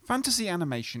Fantasy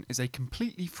Animation is a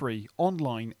completely free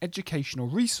online educational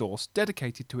resource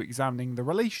dedicated to examining the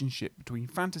relationship between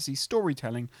fantasy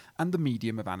storytelling and the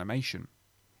medium of animation.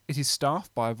 It is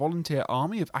staffed by a volunteer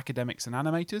army of academics and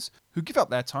animators who give up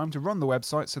their time to run the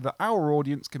website so that our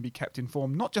audience can be kept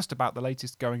informed not just about the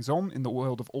latest goings-on in the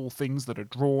world of all things that are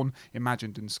drawn,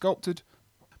 imagined and sculpted,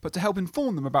 but to help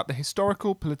inform them about the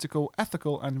historical, political,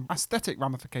 ethical and aesthetic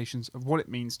ramifications of what it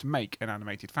means to make an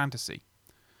animated fantasy.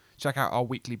 Check out our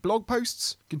weekly blog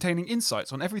posts containing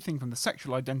insights on everything from the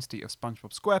sexual identity of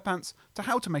SpongeBob SquarePants to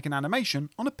how to make an animation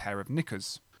on a pair of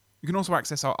knickers. You can also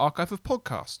access our archive of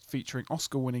podcasts featuring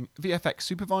Oscar-winning VFX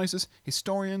supervisors,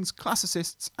 historians,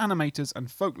 classicists, animators and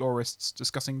folklorists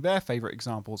discussing their favourite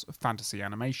examples of fantasy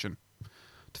animation.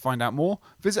 To find out more,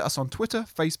 visit us on Twitter,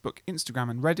 Facebook,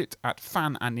 Instagram and Reddit at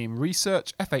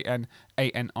FanAnimResearch,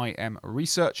 FANANIM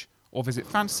Research, or visit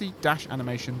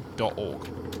fantasy-animation.org.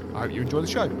 I hope you enjoy the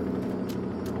show.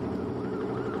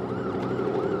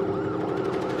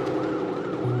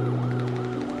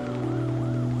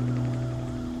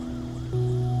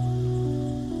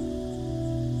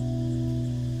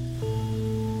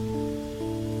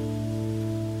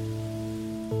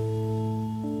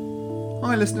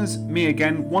 Hi listeners, me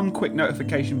again. One quick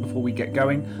notification before we get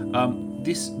going.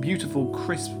 This beautiful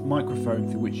crisp microphone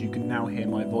through which you can now hear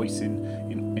my voice in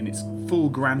its full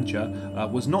grandeur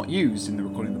was not used in the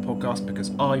recording of the podcast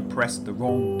because I pressed the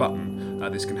wrong button.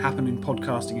 This can happen in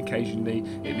podcasting occasionally.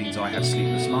 It means I have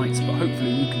sleepless nights, but hopefully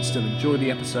you can still enjoy the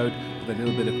episode with a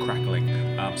little bit of crackling.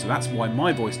 So that's why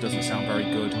my voice doesn't sound very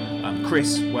good.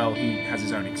 Chris, well, he has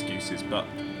his own excuses, but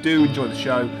do enjoy the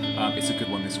show. It's a good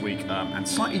one this week and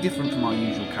slightly different from our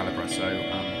usual calibre, so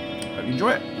hope you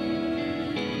enjoy it.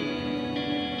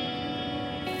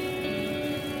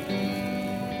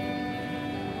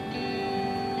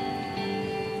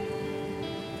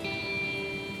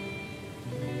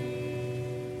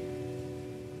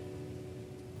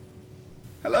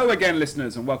 Hello again,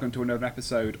 listeners, and welcome to another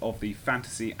episode of the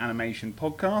Fantasy Animation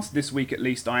Podcast. This week, at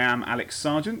least, I am Alex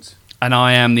Sargent. And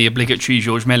I am the obligatory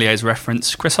Georges Méliès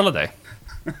reference, Chris Holliday.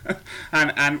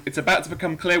 and it's about to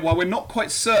become clear why we're not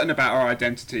quite certain about our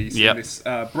identities in this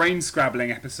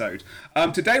brain-scrabbling episode.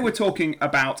 Today we're talking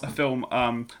about a film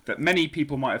that many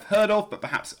people might have heard of, but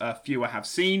perhaps fewer have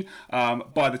seen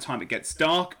by the time it gets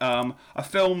dark. A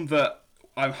film that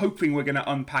I'm hoping we're going to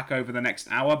unpack over the next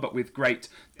hour, but with great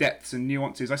depths and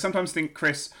nuances. I sometimes think,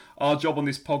 Chris, our job on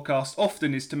this podcast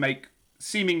often is to make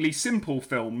seemingly simple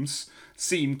films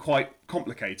seem quite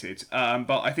complicated,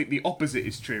 but I think the opposite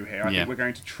is true here. I think we're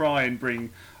going to try and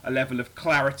bring a level of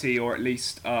clarity or at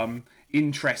least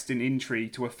interest and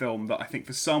intrigue to a film that I think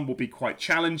for some will be quite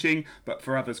challenging, but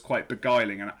for others quite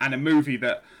beguiling, and a movie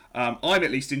that I'm at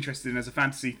least interested in as a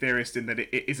fantasy theorist in that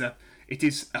it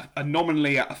is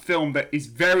nominally a film that is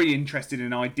very interested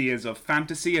in ideas of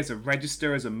fantasy as a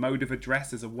register, as a mode of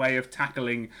address, as a way of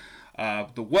tackling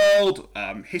the world,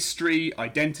 history,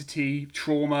 identity,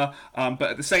 trauma, but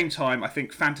at the same time, I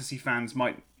think fantasy fans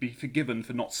might be forgiven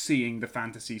for not seeing the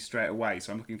fantasy straight away.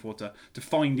 So I'm looking forward to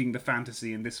finding the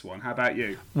fantasy in this one. How about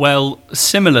you? Well,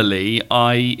 similarly,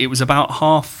 it was about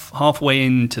halfway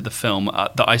into the film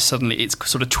that I suddenly, it's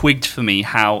sort of twigged for me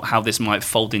how this might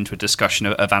fold into a discussion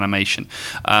of animation.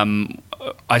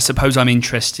 I suppose I'm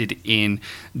interested in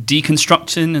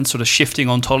deconstructing and sort of shifting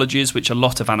ontologies, which a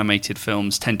lot of animated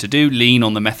films tend to do, lean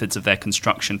on the methods of their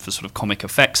construction for sort of comic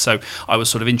effects. So I was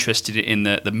sort of interested in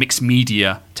the mixed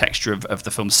media texture of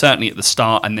the film, certainly at the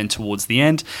start and then towards the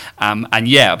end. And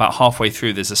yeah, about halfway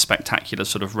through, there's a spectacular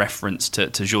sort of reference to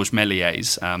Georges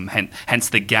Méliès, hence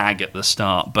the gag at the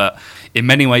start. But in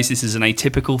many ways, this is an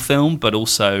atypical film, but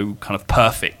also kind of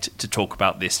perfect to talk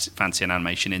about this fantasy and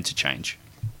animation interchange.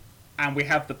 And we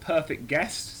have the perfect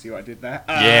guest, see what I did there?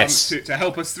 Yes. To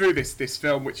help us through this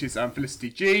film, which is Felicity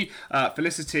G.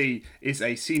 Felicity is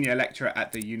a senior lecturer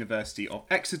at the University of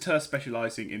Exeter,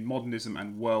 specialising in modernism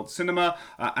and world cinema.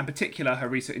 In particular, her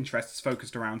research interests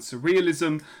focused around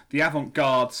surrealism, the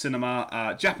avant-garde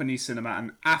cinema, Japanese cinema,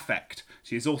 and affect.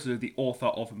 She is also the author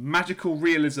of Magical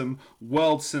Realism,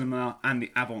 World Cinema and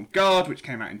the Avant-Garde, which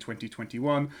came out in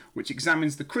 2021, which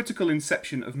examines the critical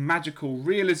inception of magical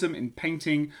realism in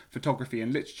painting, photography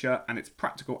and literature, and its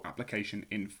practical application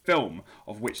in film,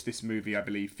 of which this movie, I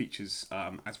believe, features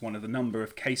as one of the number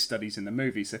of case studies in the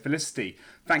movie. So Felicity,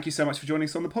 thank you so much for joining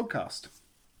us on the podcast.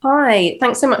 Hi,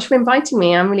 thanks so much for inviting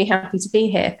me. I'm really happy to be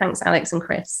here. Thanks, Alex and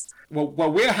Chris.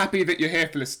 Well, we're happy that you're here,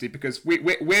 Felicity, because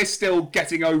we're still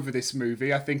getting over this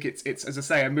movie. I think it's as I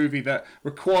say, a movie that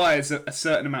requires a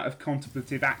certain amount of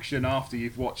contemplative action after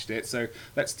you've watched it. So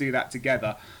let's do that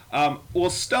together. We'll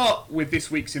start with this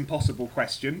week's impossible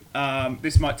question.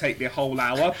 This might take the whole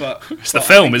hour, but it's the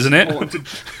film, isn't it?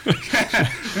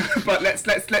 But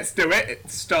let's do it. It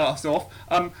starts off.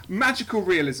 Magical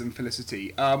realism,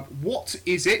 Felicity. What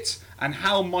is it, and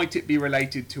how might it be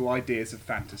related to ideas of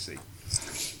fantasy?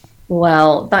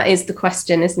 Well, that is the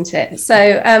question, isn't it?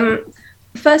 So,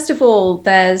 first of all,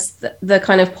 there's the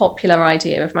kind of popular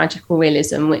idea of magical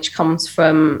realism, which comes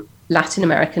from Latin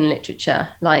American literature,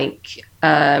 like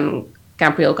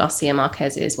Gabriel Garcia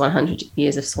Marquez's 100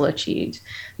 Years of Solitude.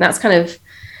 And that's kind of,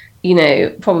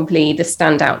 probably the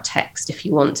standout text if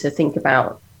you want to think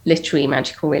about literary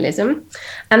magical realism.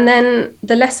 And then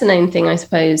the lesser known thing, I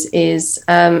suppose, is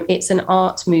it's an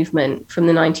art movement from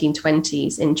the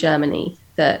 1920s in Germany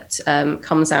that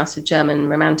comes out of German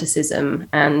Romanticism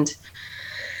and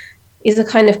is a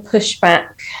kind of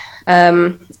pushback,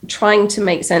 trying to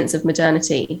make sense of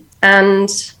modernity. And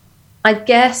I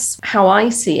guess how I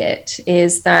see it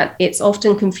is that it's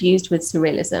often confused with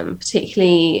surrealism,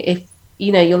 particularly if,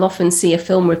 you'll often see a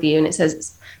film review and it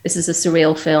says, this is a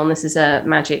surreal film, this is a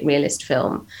magic realist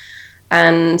film.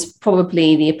 And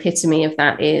probably the epitome of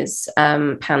that is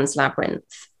Pan's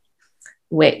Labyrinth,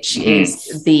 which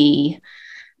is the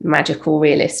magical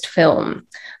realist film.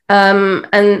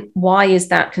 And why is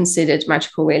that considered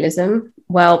magical realism?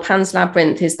 Well, Pan's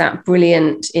Labyrinth is that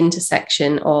brilliant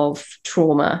intersection of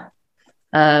trauma,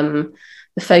 the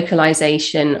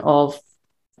focalization of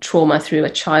trauma through a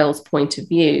child's point of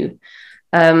view,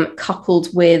 coupled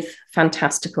with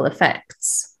fantastical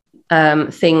effects,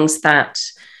 things that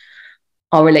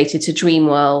are related to dream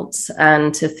worlds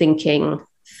and to thinking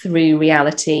through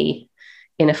reality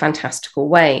in a fantastical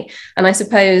way. And I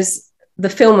suppose the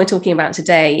film we're talking about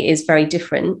today is very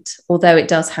different, although it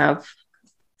does have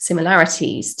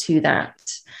similarities to that.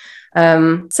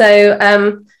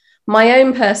 My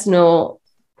own personal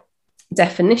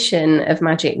definition of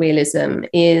magic realism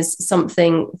is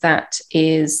something that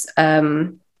is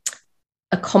a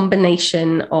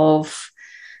combination of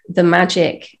the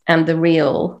magic and the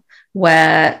real,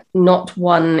 where not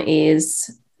one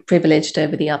is privileged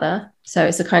over the other. So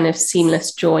it's a kind of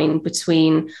seamless join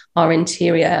between our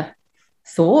interior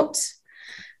thought,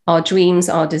 our dreams,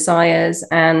 our desires,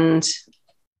 and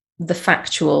the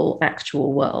factual,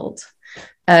 actual world.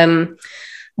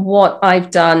 What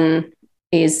I've done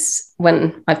is,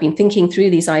 when I've been thinking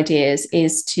through these ideas,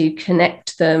 is to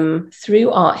connect them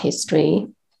through art history.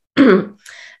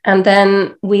 And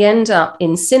then we end up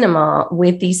in cinema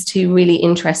with these two really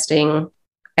interesting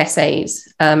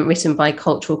essays written by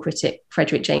cultural critic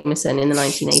Fredric Jameson in the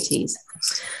 1980s.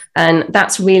 And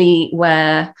that's really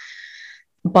where,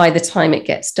 By the Time It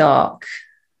Gets Dark,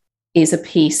 is a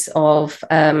piece of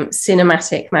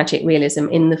cinematic magic realism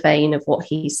in the vein of what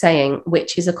he's saying,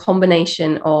 which is a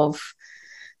combination of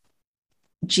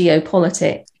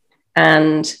geopolitics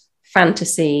and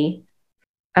fantasy,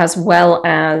 as well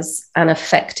as an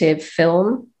effective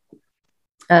film,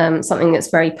 something that's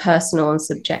very personal and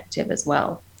subjective as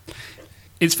well.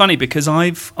 It's funny because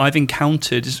I've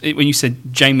encountered, when you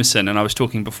said Jameson, and I was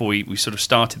talking before we sort of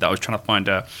started that, I was trying to find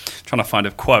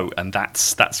a quote, and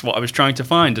that's what I was trying to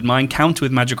find. And my encounter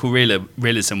with magical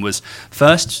realism was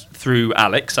first through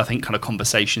Alex, I think, kind of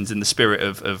conversations in the spirit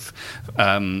of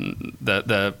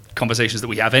the conversations that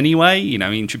we have anyway,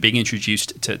 being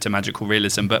introduced to magical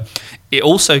realism. But it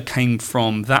also came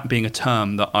from that being a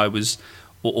term that I was,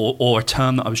 or a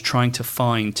term that I was trying to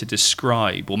find to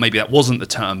describe, or maybe that wasn't the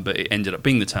term, but it ended up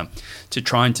being the term, to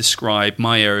try and describe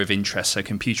my area of interest, so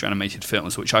computer animated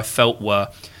films, which I felt were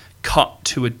cut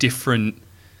to a different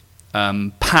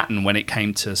pattern when it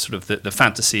came to sort of the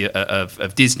fantasy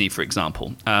of Disney, for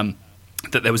example.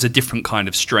 That there was a different kind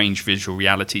of strange visual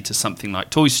reality to something like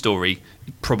Toy Story,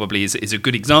 probably is a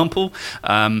good example.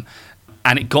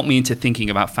 And it got me into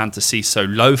thinking about fantasy, so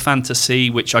low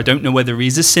fantasy, which I don't know whether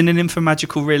is a synonym for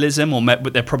magical realism,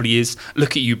 but there probably is.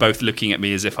 Look at you both looking at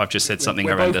me as if I've just said something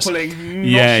horrendous. We're both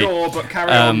pulling, not sure, but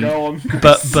carry on, go on.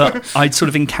 But I'd sort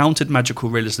of encountered magical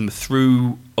realism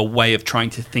through a way of trying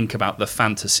to think about the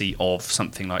fantasy of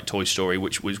something like Toy Story,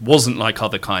 which wasn't like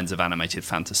other kinds of animated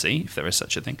fantasy, if there is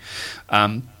such a thing.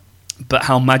 But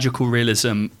how magical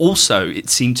realism also, it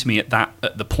seemed to me at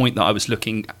the point that I was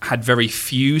looking, had very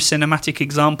few cinematic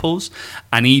examples.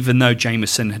 And even though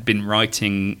Jameson had been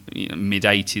writing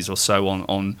mid-80s or so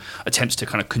on attempts to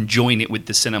kind of conjoin it with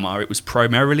the cinema, it was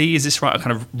primarily, is this right, a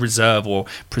kind of reserve or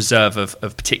preserve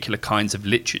of particular kinds of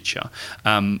literature.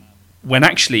 When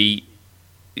actually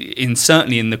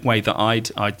certainly in the way that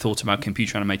I'd thought about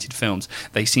computer animated films,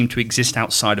 they seem to exist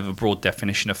outside of a broad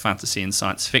definition of fantasy and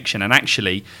science fiction. And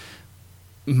actually,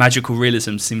 magical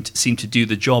realism seem to do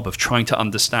the job of trying to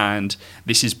understand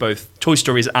this is both Toy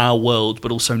Story is our world,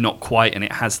 but also not quite, and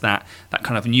it has that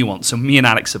kind of nuance. So me and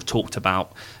Alex have talked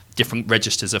about different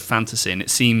registers of fantasy, and it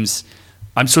seems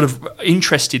I'm sort of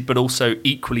interested, but also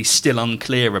equally still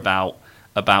unclear about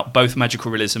both magical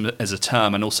realism as a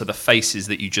term and also the faces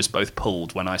that you just both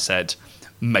pulled when I said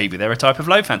maybe they're a type of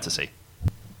low fantasy.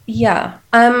 Yeah.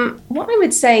 What I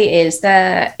would say is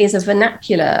there is a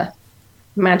vernacular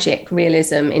magic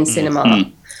realism in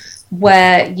cinema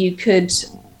where you could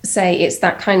say it's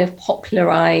that kind of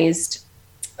popularized,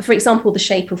 for example, The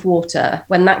Shape of Water.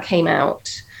 When that came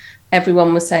out,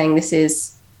 everyone was saying this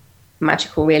is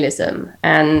magical realism,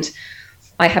 and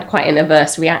I had quite an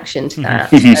averse reaction to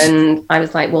that. And I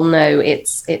was like, well, no,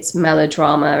 it's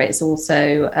melodrama. It's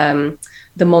also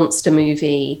the monster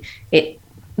movie.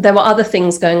 There were other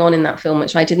things going on in that film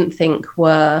which I didn't think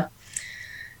were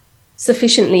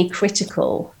sufficiently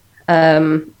critical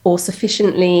or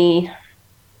sufficiently,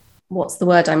 what's the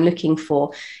word I'm looking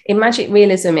for? In magic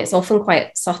realism, it's often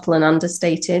quite subtle and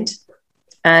understated.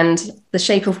 And The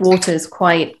Shape of Water is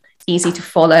quite easy to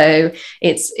follow.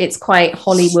 It's quite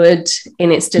Hollywood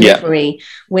in its delivery,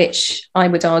 which I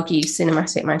would argue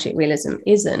cinematic magic realism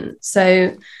isn't.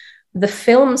 So the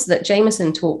films that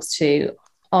Jameson talks to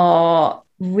are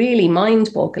really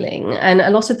mind-boggling, and a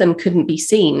lot of them couldn't be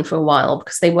seen for a while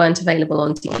because they weren't available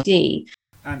on DVD.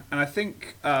 And I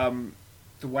think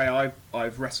the way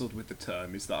I've wrestled with the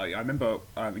term is that I remember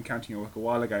encountering your work a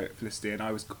while ago at Felicity, and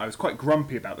I was quite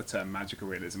grumpy about the term magical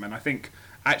realism, and I think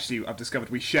actually I've discovered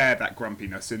we share that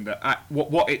grumpiness in that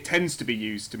what it tends to be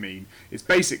used to mean is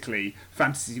basically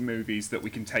fantasy movies that we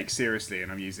can take seriously,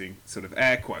 and I'm using sort of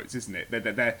air quotes, isn't it?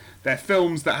 They're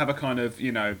films that have a kind of,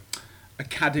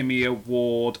 Academy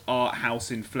Award art house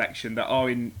inflection that are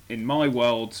in my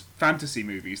world fantasy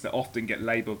movies that often get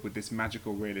labelled with this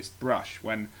magical realist brush,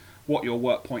 when what your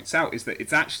work points out is that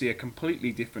it's actually a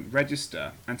completely different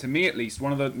register. And to me at least,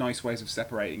 one of the nice ways of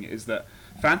separating it is that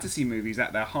fantasy movies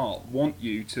at their heart want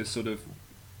you to sort of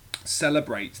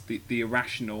celebrate the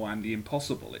irrational and the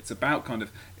impossible. It's about kind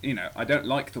of, I don't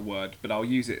like the word, but I'll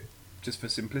use it just for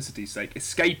simplicity's sake,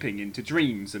 escaping into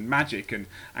dreams and magic and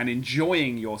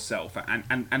enjoying yourself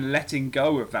and letting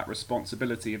go of that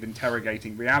responsibility of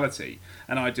interrogating reality.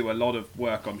 And I do a lot of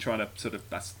work on trying to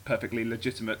that's perfectly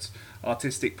legitimate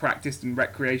artistic practice and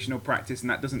recreational practice, and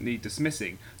that doesn't need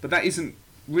dismissing. But that isn't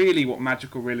really what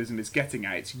magical realism is getting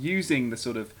at. It's using the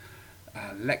sort of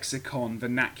lexicon,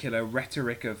 vernacular,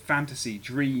 rhetoric of fantasy,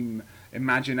 dream,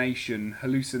 imagination,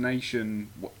 hallucination,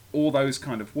 all those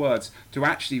kind of words to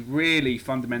actually really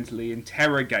fundamentally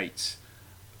interrogate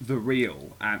the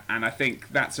real. And I think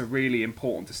that's a really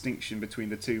important distinction between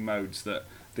the two modes, that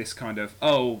this kind of,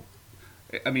 Pan's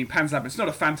Labyrinth, it's not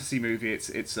a fantasy movie, it's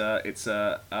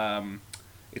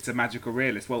a magical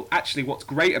realist. Well, actually, what's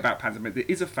great about Pan's Labyrinth, it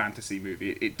is a fantasy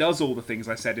movie. It does all the things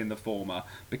I said in the former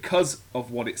because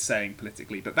of what it's saying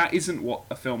politically. But that isn't what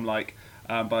a film like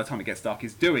By the Time It Gets Dark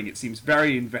is doing. It seems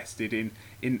very invested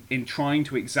in trying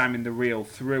to examine the real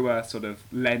through a sort of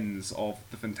lens of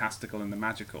the fantastical and the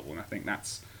magical. And I think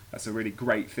that's a really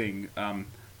great thing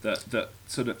that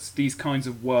sort of these kinds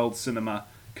of world cinema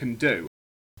can do.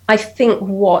 I think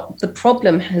what the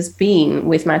problem has been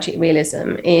with magic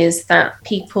realism is that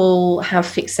people have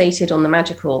fixated on the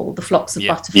magical, the flocks of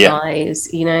butterflies,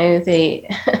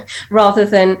 rather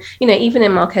than, even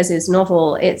in Marquez's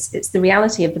novel, it's the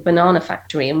reality of the banana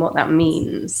factory and what that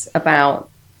means about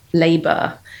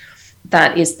labor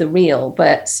that is the real.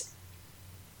 But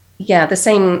yeah, the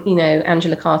same,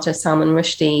 Angela Carter, Salman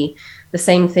Rushdie, the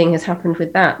same thing has happened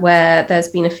with that, where there's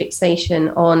been a fixation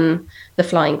on the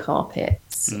flying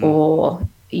carpets or,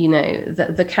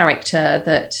 the character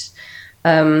that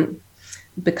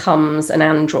becomes an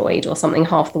android or something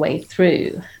half the way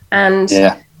through. And,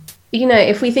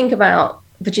 if we think about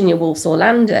Virginia Woolf's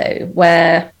Orlando,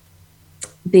 where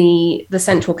the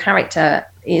central character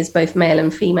is both male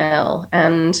and female,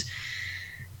 and,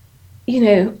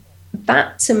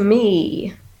 that to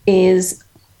me is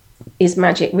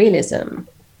magic realism.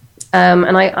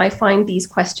 And I find these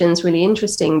questions really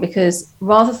interesting because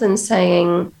rather than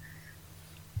saying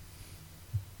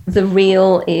the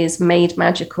real is made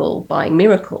magical by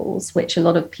miracles, which a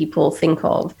lot of people think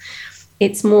of,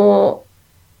 it's more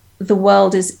the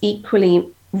world is equally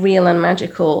real and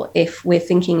magical if we're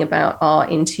thinking about our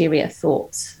interior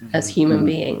thoughts as human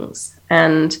beings.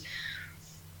 And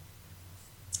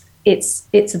it's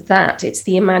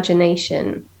the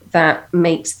imagination that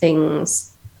makes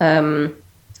things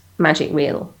magic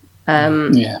real,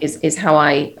 is how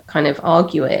I kind of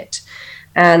argue it.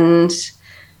 And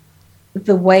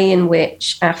the way in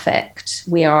which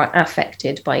we are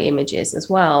affected by images as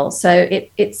well. So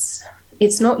it's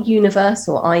not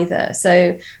universal either.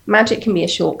 So magic can be a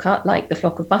shortcut, like the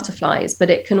flock of butterflies, but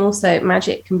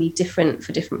magic can be different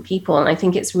for different people. And I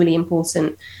think it's really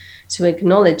important to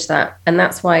acknowledge that. And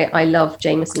that's why I love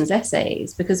Jameson's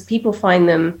essays, because people find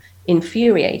them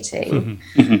infuriating,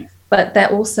 but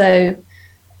they're also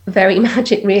very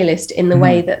magic realist in the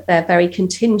way that they're very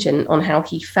contingent on how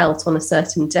he felt on a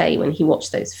certain day when he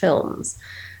watched those films.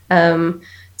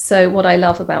 So what I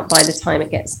love about By the Time It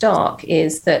Gets Dark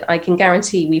is that I can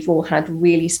guarantee we've all had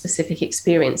really specific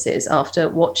experiences after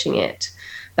watching it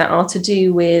that are to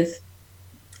do with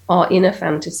our inner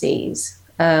fantasies,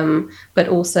 but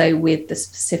also with the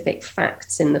specific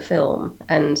facts in the film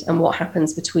and what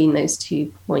happens between those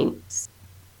 2 points.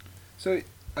 So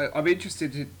I'm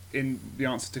interested in the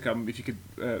answer to come, if you could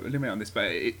illuminate on this, but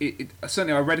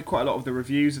certainly I read quite a lot of the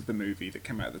reviews of the movie that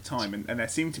came out at the time, and there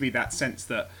seemed to be that sense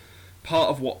that part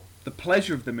of what the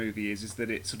pleasure of the movie is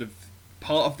that it sort of,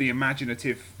 part of the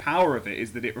imaginative power of it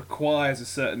is that it requires a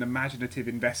certain imaginative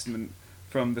investment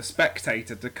from the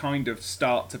spectator to kind of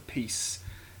start to piece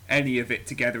any of it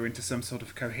together into some sort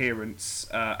of coherence,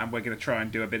 and we're going to try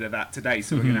and do a bit of that today.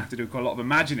 So we're going to have to do quite a lot of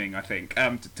imagining, I think,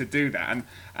 to do that.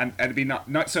 And it'd be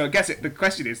not. So I guess the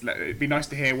question is, it'd be nice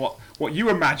to hear what you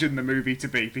imagine the movie to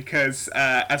be, because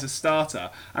as a starter,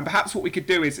 and perhaps what we could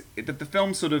do is that the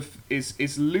film sort of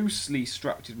is loosely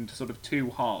structured into sort of 2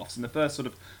 halves, and the first sort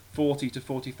of 40 to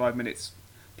 45 minutes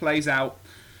plays out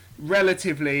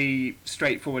relatively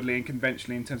straightforwardly and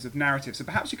conventionally in terms of narrative. So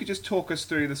perhaps you could just talk us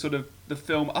through the sort of the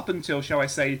film up until, shall I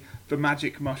say, the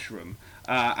magic mushroom,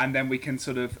 and then we can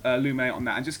sort of illuminate on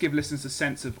that and just give listeners a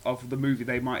sense of the movie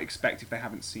they might expect if they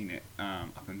haven't seen it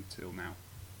up until now.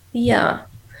 Yeah,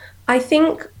 I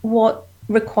think what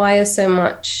requires so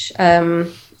much,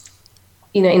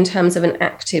 in terms of an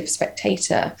active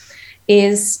spectator,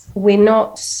 is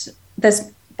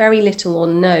there's very little or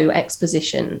no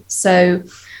exposition. So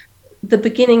the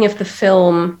beginning of the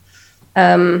film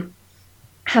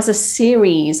has a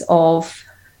series of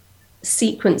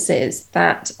sequences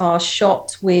that are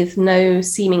shot with no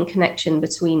seeming connection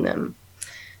between them.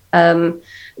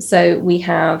 So we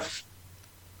have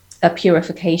a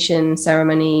purification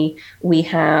ceremony, we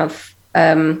have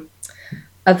a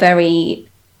very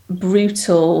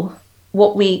brutal,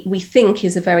 what we think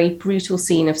is a very brutal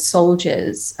scene of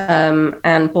soldiers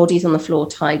and bodies on the floor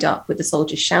tied up with the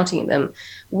soldiers shouting at them,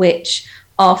 which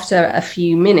after a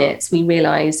few minutes we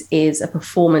realize is a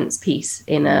performance piece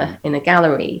in a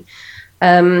gallery.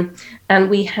 And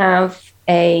we have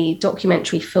a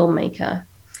documentary filmmaker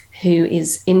who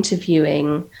is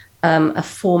interviewing a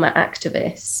former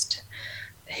activist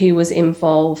who was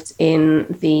involved in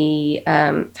the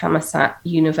Thammasat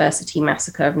University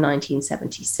massacre of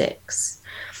 1976.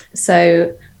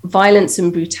 So violence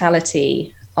and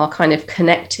brutality are kind of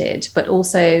connected, but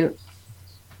also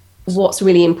what's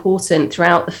really important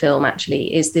throughout the film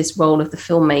actually is this role of the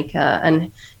filmmaker and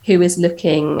who is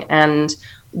looking and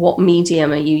what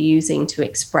medium are you using to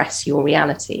express your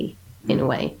reality in a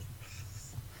way.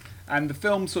 And the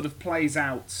film sort of plays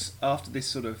out after this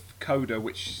sort of coda,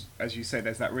 which, as you say,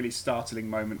 there's that really startling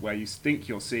moment where you think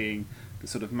you're seeing the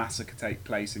sort of massacre take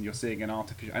place and you're seeing an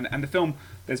artificial... And the film,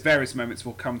 there's various moments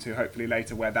we'll come to hopefully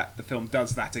later where the film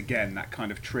does that again, that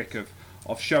kind of trick of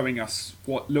showing us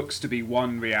what looks to be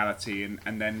one reality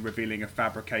and then revealing a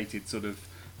fabricated sort of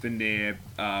veneer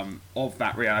of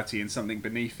that reality and something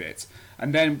beneath it.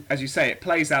 And then, as you say, it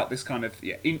plays out this kind of...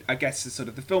 I guess the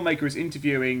filmmaker is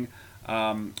interviewing...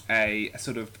 a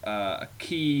sort of a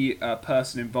key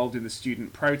person involved in the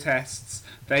student protests.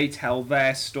 They tell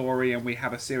their story and we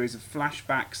have a series of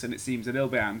flashbacks, and it seems a little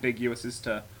bit ambiguous as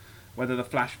to whether the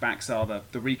flashbacks are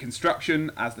the reconstruction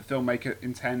as the filmmaker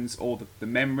intends or the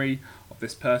memory of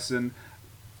this person.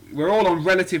 We're all on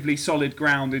relatively solid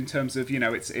ground in terms of,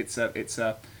 it's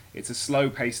a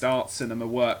slow-paced art cinema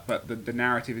work, but the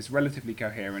narrative is relatively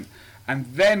coherent. And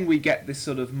then we get this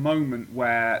sort of moment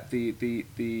where the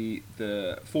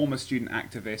former student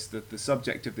activist, the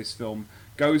subject of this film,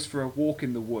 goes for a walk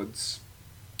in the woods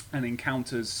and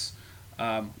encounters,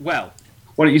 why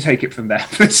don't you take it from there,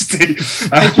 Felicity?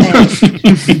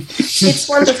 It's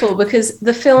wonderful because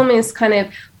the film is kind of,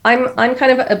 I'm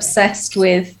kind of obsessed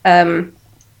with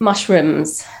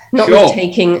mushrooms, not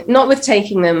with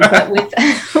taking them, but with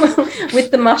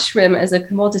with the mushroom as a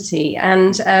commodity,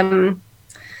 and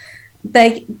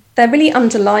they're really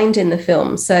underlined in the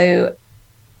film. So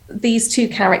these two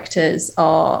characters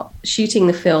are shooting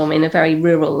the film in a very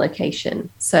rural location.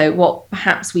 So what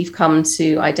perhaps we've come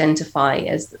to identify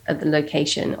as the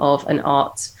location of an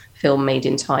art film made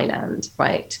in Thailand,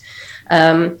 right?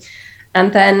 And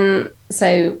then,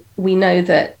 so we know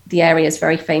that the area is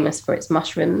very famous for its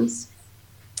mushrooms.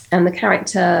 And the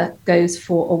character goes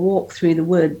for a walk through the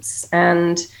woods.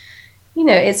 And,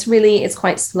 it's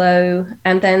quite slow.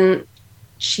 And then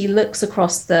she looks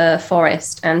across the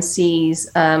forest and sees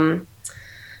a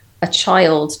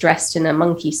child dressed in a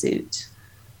monkey suit.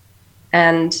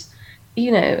 And,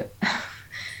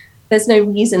 there's no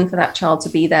reason for that child to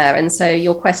be there. And so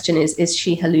your question is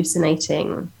she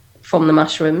hallucinating from the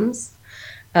mushrooms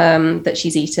that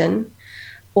she's eaten?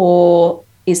 Or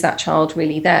is that child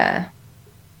really there?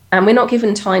 And we're not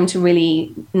given time to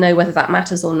really know whether that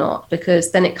matters or not,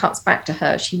 because then it cuts back to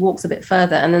her. She walks a bit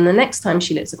further, and then the next time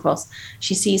she looks across,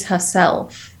 she sees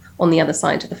herself on the other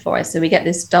side of the forest. So we get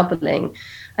this doubling.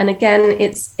 And again,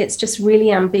 it's just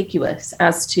really ambiguous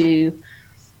as to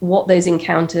what those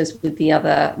encounters with the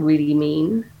other really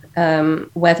mean,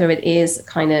 whether it is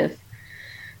kind of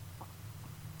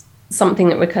something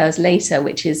that recurs later,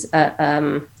 which is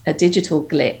a digital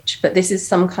glitch, but this is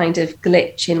some kind of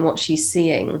glitch in what she's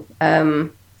seeing.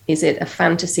 Is it a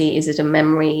fantasy? Is it a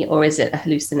memory? Or is it a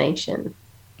hallucination?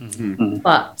 Mm-hmm.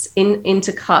 But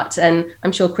intercut, and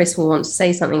I'm sure Chris will want to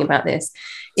say something about this,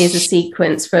 is a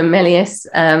sequence from Méliès,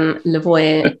 Le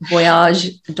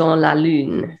Voyage dans la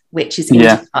Lune, which is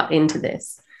intercut into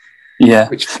this. Yeah,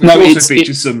 which also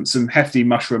features some hefty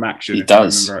mushroom action. It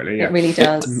does. Rightly, It really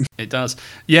does. It does.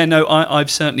 Yeah, no,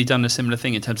 I've certainly done a similar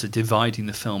thing in terms of dividing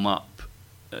the film up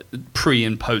pre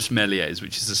and post Méliès,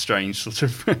 which is a strange sort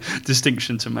of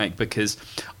distinction to make, because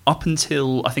up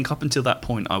until that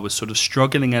point, I was sort of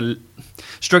struggling a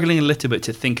little bit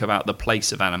to think about the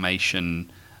place of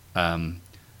animation.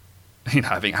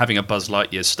 Having a Buzz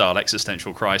Lightyear style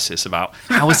existential crisis about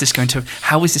how is this going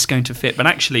to fit? But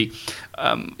actually,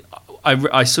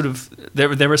 I sort of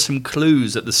there are some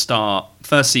clues at the start,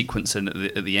 first sequence, and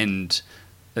at the end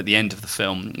of the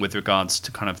film with regards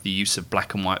to kind of the use of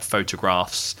black and white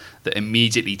photographs that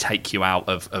immediately take you out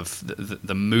of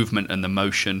the movement and the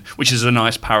motion, which is a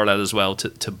nice parallel as well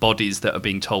to bodies that are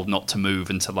being told not to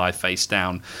move and to lie face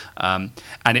down. And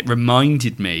it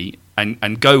reminded me,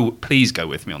 and please go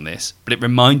with me on this, but it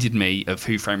reminded me of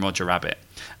Who Framed Roger Rabbit,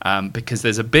 because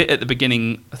there's a bit at the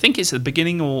beginning, I think it's at the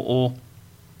beginning or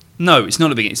no, it's not at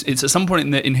the beginning. It's at some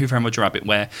point in Who Framed Roger Rabbit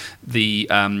where the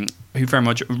Who Framed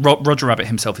Roger Rabbit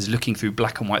himself is looking through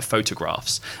black and white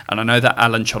photographs, and I know that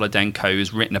Alan Cholodenko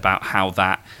has written about how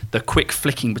the quick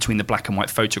flicking between the black and white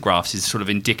photographs is sort of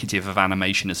indicative of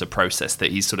animation as a process,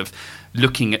 that he's sort of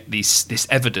looking at this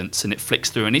evidence and it flicks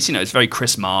through, and it's very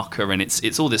Chris Marker and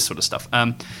it's all this sort of stuff.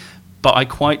 But I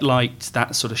quite liked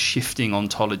that sort of shifting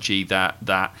ontology,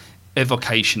 that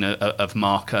evocation of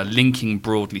Marker, linking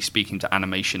broadly speaking to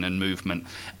animation and movement.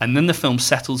 And then the film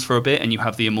settles for a bit and you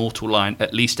have the immortal line,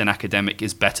 "At least an academic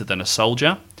is better than a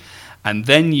soldier." And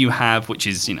then you have, which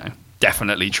is,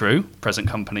 definitely true, present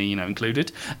company,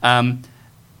 included. And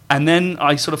then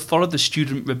I sort of followed the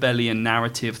student rebellion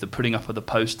narrative, the putting up of the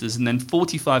posters, and then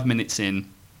 45 minutes in,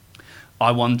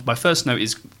 my first note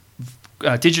is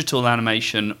digital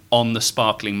animation on the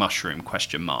sparkling mushroom, ?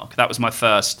 That was my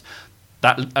first.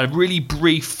 A really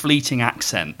brief, fleeting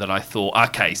accent that I thought,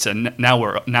 okay, so now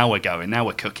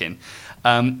we're cooking,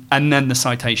 and then the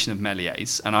citation of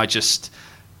Méliès, and I just,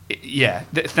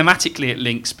 thematically it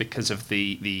links because of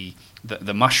the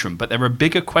mushroom, but there are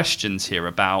bigger questions here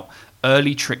about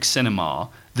early trick cinema,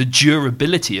 the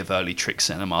durability of early trick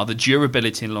cinema, the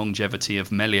durability and longevity of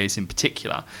Méliès in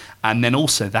particular, and then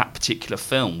also that particular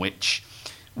film, which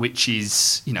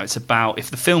is, it's about,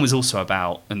 if the film is also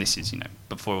about, and this is,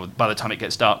 by the time it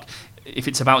gets dark, if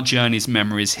it's about journeys,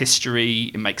 memories,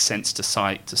 history, it makes sense to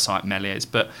cite Méliès.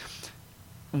 But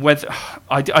whether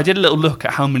I did a little look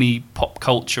at how many pop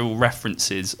cultural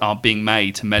references are being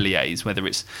made to Méliès, whether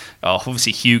it's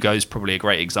obviously Hugo's probably a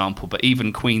great example, but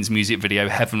even Queen's music video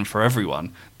 "Heaven for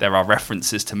Everyone," there are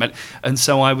references to Méliès, and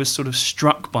so I was sort of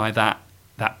struck by that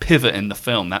pivot in the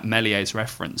film, that Méliès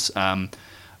reference.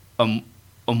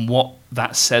 And what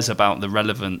that says about the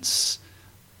relevance,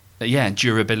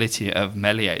 durability of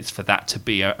Méliès, for that to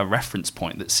be a reference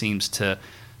point that seems to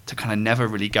kind of never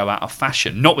really go out of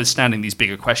fashion, notwithstanding these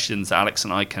bigger questions that Alex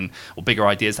and I or bigger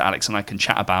ideas that Alex and I can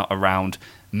chat about around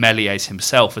Méliès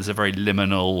himself as a very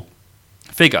liminal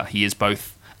figure. He is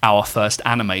both our first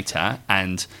animator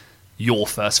and your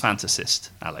first fantasist,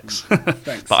 Alex.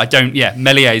 Thanks. But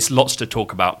Méliès, lots to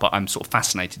talk about, but I'm sort of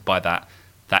fascinated by that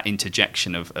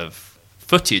interjection of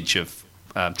footage of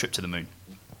Trip to the Moon.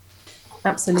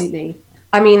 Absolutely.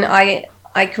 I mean, I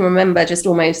can remember just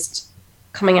almost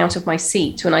coming out of my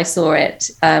seat when I saw it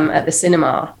at the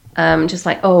cinema. Just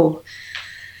like, oh,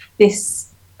 this.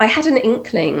 I had an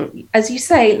inkling, as you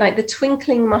say, like the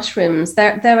twinkling mushrooms.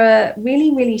 There are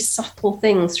really, really subtle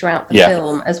things throughout the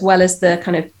film, as well as the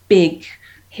kind of big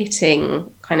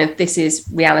hitting kind of this is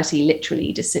reality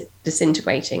literally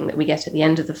disintegrating that we get at the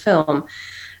end of the film.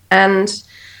 And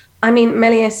I mean,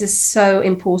 Méliès is so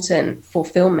important for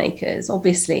filmmakers,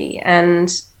 obviously,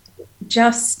 and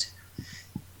just,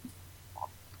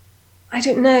 I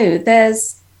don't know,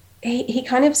 he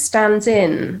kind of stands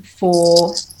in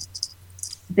for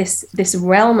this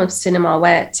realm of cinema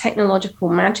where technological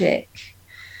magic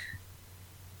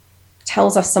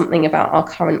tells us something about our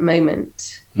current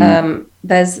moment.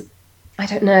 There's, I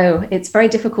don't know, it's very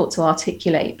difficult to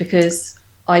articulate because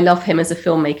I love him as a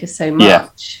filmmaker so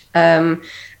much.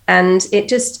 And it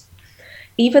just,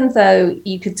 even though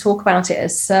you could talk about it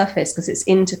as surface because it's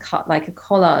intercut like a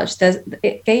collage,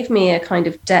 it gave me a kind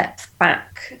of depth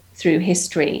back through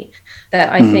history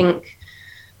that I think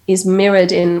is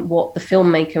mirrored in what the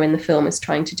filmmaker in the film is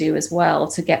trying to do as well,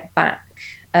 to get back.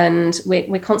 And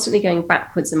we're constantly going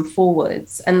backwards and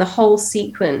forwards. And the whole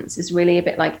sequence is really a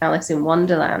bit like Alice in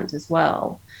Wonderland as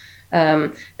well.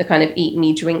 The kind of eat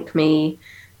me, drink me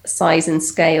size and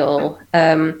scale,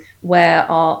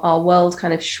 where our world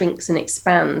kind of shrinks and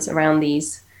expands around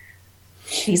these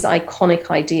iconic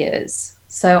ideas.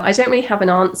 So I don't really have an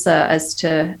answer as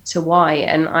to why.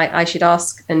 And I should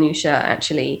ask Anusha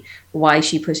actually why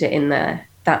she put it in there,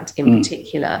 that in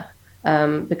particular,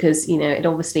 because, you know, it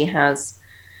obviously has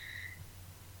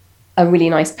a really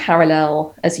nice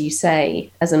parallel, as you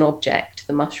say, as an object,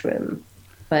 the mushroom.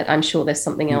 But I'm sure there's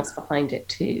something else behind it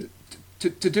too. To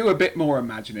do a bit more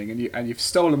imagining, and you've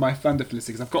stolen my thunder,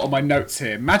 Felicity, because I've got on my notes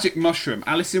here: magic mushroom,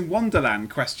 Alice in Wonderland ?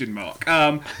 Because it's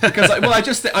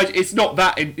not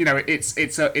that,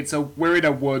 it's a we're in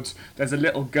a wood, there's a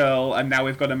little girl, and now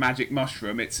we've got a magic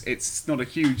mushroom. It's not a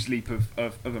huge leap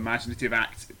of imaginative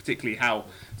act, particularly how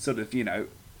sort of, you know,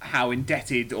 how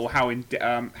indebted or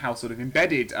how sort of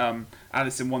embedded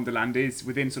Alice in Wonderland is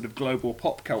within sort of global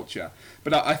pop culture.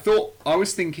 But I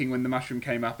was thinking when the mushroom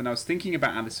came up, and I was thinking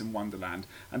about Alice in Wonderland,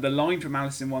 and the line from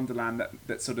Alice in Wonderland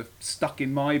that sort of stuck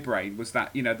in my brain was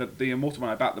that, you know, the immortal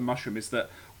one about the mushroom is that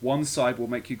one side will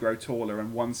make you grow taller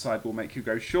and one side will make you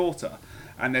grow shorter.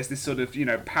 And there's this sort of, you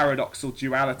know, paradoxical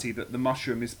duality that the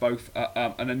mushroom is both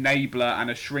an enabler and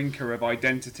a shrinker of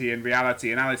identity and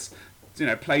reality. And Alice, you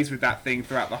know, plays with that thing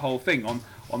throughout the whole thing.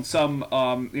 On some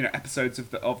episodes of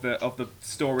the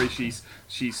story,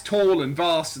 she's tall and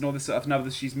vast and all this sort of, and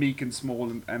others she's meek and small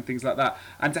and things like that.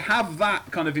 And to have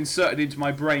that kind of inserted into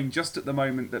my brain just at the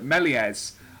moment that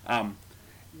Méliès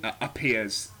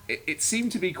appears, it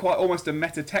seemed to be quite almost a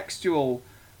metatextual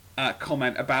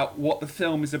comment about what the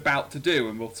film is about to do,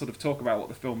 and we'll sort of talk about what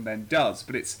the film then does.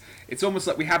 But it's almost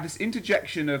like we have this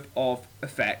interjection of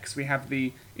effects, we have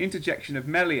the interjection of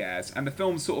Méliès, and the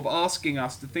film's sort of asking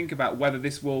us to think about whether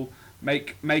this will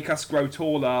make us grow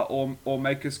taller or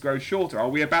make us grow shorter. Are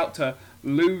we about to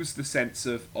lose the sense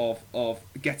of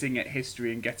getting at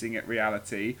history and getting at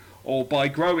reality, or by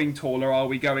growing taller are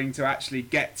we going to actually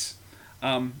get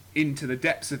into the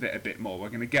depths of it a bit more? We're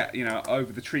going to get, you know,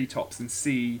 over the treetops and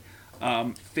see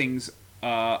things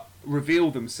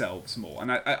reveal themselves more.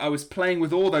 And I was playing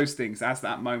with all those things as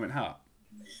that moment happened.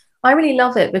 I really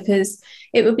love it because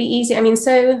it would be easy. I mean,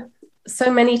 so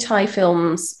many Thai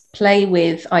films play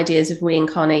with ideas of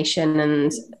reincarnation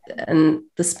and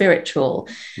the spiritual,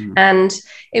 and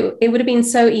it would have been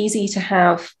so easy to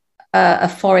have a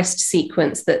forest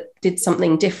sequence that did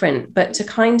something different, but to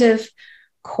kind of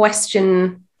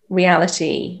question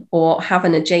reality or have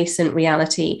an adjacent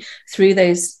reality through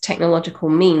those technological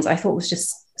means, I thought was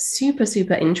just super,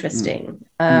 super interesting.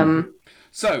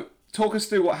 So talk us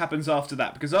through what happens after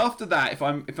that, because after that, if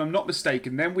I'm not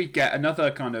mistaken, then we get another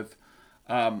kind of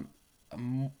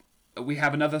we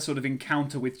have another sort of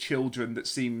encounter with children that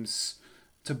seems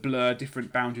to blur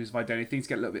different boundaries of identity. Things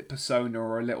get a little bit persona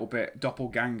or a little bit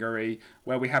doppelganger-y,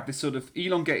 where we have this sort of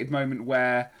elongated moment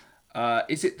where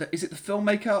is it the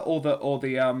filmmaker or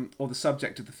the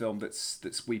subject of the film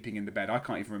that's weeping in the bed? I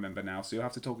can't even remember now. So you'll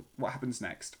have to talk. What happens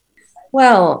next?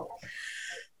 Well,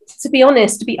 to be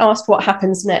honest, to be asked what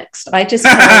happens next, I just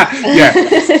yeah,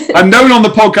 I'm known on the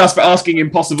podcast for asking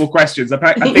impossible questions.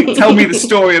 I think tell me the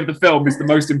story of the film is the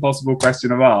most impossible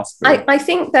question I've asked. I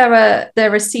think there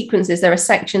are sequences, there are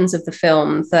sections of the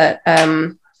film that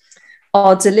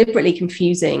are deliberately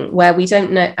confusing, where we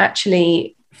don't know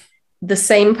actually. The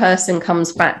same person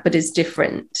comes back but is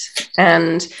different.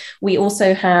 And we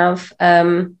also have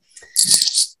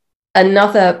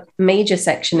another major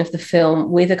section of the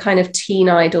film with a kind of teen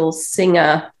idol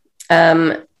singer.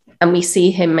 And we see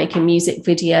him make a music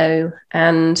video,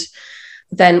 and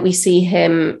then we see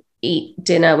him eat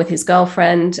dinner with his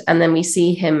girlfriend, and then we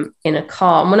see him in a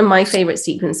car. And one of my favorite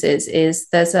sequences is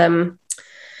there's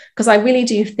because I really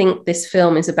do think this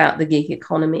film is about the gig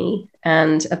economy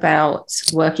and about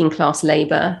working class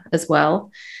labor as well,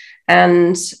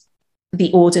 and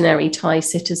the ordinary Thai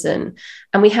citizen.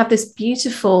 And we have this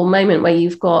beautiful moment where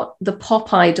you've got the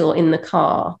pop idol in the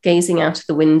car gazing out of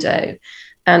the window,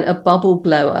 and a bubble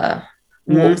blower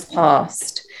walks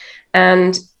past.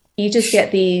 And you just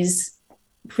get these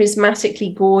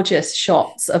prismatically gorgeous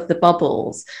shots of the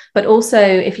bubbles. But also,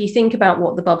 if you think about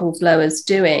what the bubble blower's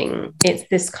doing, it's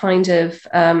this kind of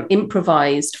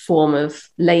improvised form of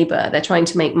labor. They're trying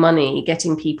to make money,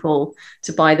 getting people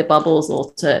to buy the bubbles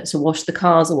or to wash the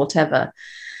cars or whatever.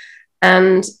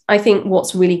 And I think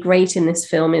what's really great in this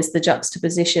film is the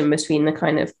juxtaposition between the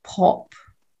kind of pop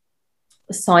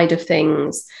side of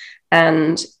things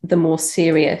and the more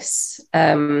serious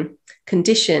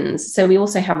conditions. So we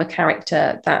also have a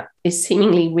character that is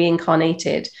seemingly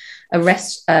reincarnated.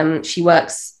 She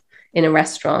works in a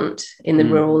restaurant in the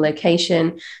rural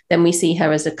location. Then we see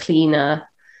her as a cleaner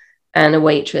and a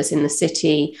waitress in the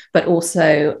city, but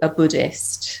also a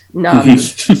Buddhist nun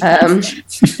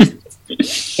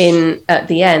at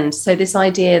the end. So this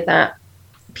idea that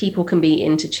people can be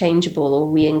interchangeable or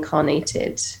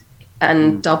reincarnated,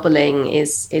 and doubling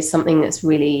is something that's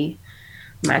really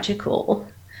magical,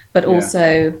 but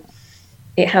also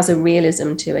it has a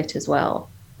realism to it as well.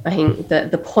 I think that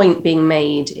the point being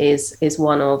made is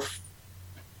one of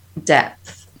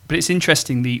depth. But it's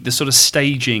interesting, the sort of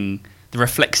staging, the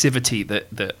reflexivity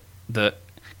that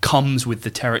comes with the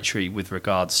territory with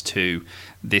regards to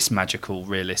this magical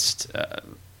realist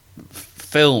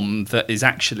film that is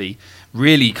actually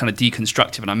really kind of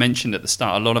deconstructive. And I mentioned at the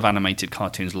start, a lot of animated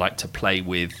cartoons like to play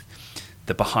with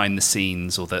the behind the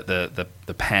scenes or the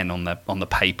pen on the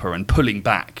paper and pulling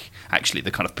back, actually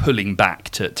the kind of pulling back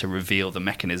to reveal the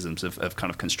mechanisms of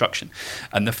kind of construction.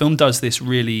 And the film does this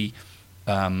really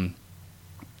kind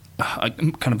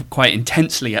of quite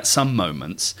intensely at some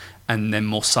moments, and then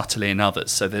more subtly in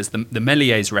others. So there's the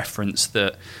Méliès reference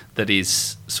that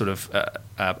is sort of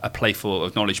a playful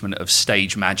acknowledgement of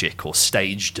stage magic or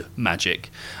staged magic.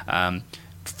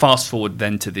 Fast forward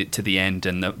then to the end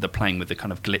and the playing with the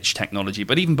kind of glitch technology.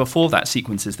 But even before that,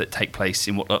 sequences that take place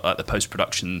in at the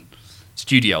post-production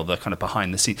studio, the kind of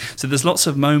behind the scenes. So there's lots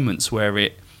of moments where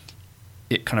it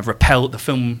kind of the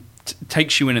film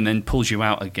takes you in and then pulls you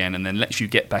out again, and then lets you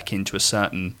get back into a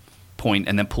certain point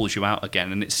and then pulls you out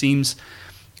again. And it seems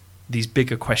these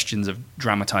bigger questions of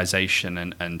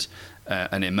dramatization and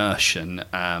immersion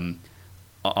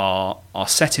are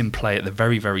set in play at the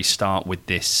very, very start with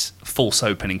this false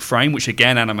opening frame, which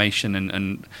again animation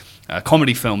and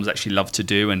comedy films actually love to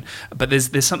do. But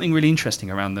there's something really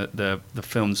interesting around the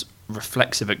film's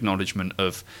reflexive acknowledgement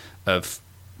of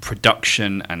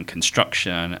production and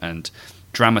construction and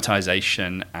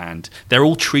dramatization, and they're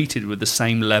all treated with the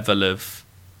same level of,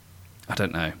 I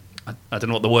don't know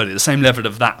what the word is, the same level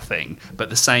of that thing, but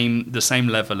the same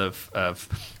level of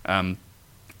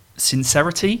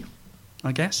sincerity,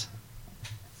 I guess.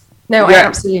 No, I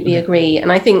absolutely agree.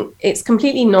 And I think it's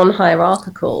completely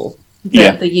non-hierarchical,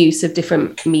 the use of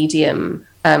different medium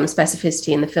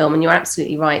specificity in the film. And you're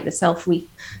absolutely right. The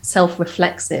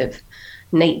self-reflexive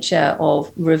nature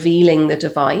of revealing the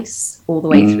device all the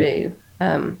way through.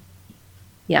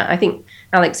 I think,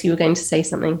 Alex, you were going to say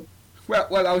something.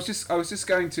 Well, I was just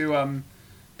going to,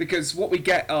 because what we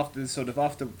get after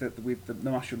the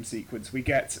mushroom sequence, we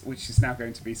get, which is now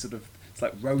going to be sort of, it's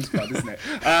like Rosebud, isn't it?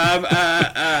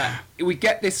 We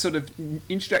get this sort of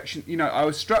introduction. You know, I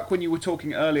was struck when you were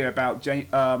talking earlier about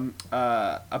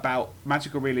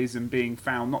magical realism being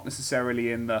found not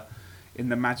necessarily in the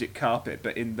magic carpet,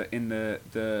 but in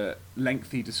the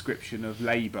lengthy description of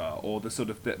labour, or the sort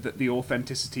of the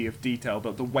authenticity of detail,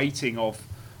 the weighting of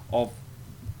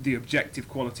the objective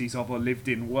qualities of a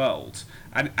lived-in world,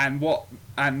 and what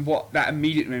that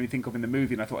immediately made me think of in the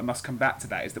movie, and I thought I must come back to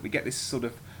that, is that we get this sort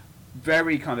of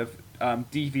very kind of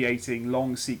deviating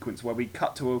long sequence where we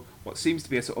cut to what seems to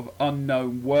be a sort of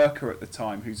unknown worker at the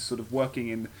time who's sort of working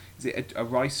in, is it a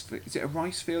rice field? It's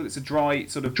a dry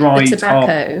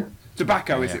tobacco.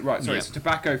 Tobacco, is it right? Sorry, it's a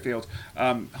tobacco field,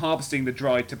 harvesting the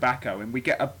dried tobacco, and we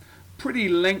get a pretty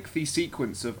lengthy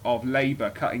sequence of labour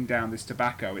cutting down this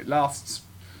tobacco. It lasts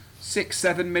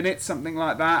 6-7 minutes, something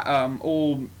like that.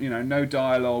 All, no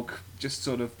dialogue, just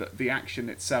sort of the action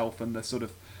itself, and the sort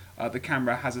of the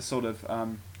camera has a sort of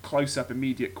close-up,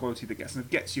 immediate quality that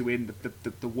gets you in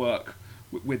the work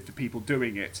with the people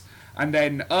doing it. And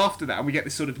then after that, we get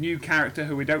this sort of new character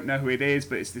who we don't know who it is,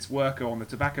 but it's this worker on the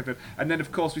tobacco field. And then,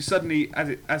 of course, we suddenly,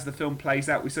 as the film plays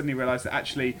out, we suddenly realise that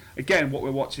actually, again, what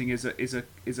we're watching is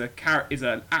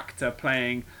an actor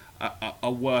playing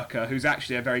a worker who's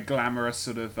actually a very glamorous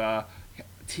sort of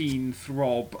teen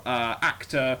throb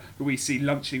actor who we see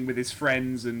lunching with his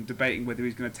friends and debating whether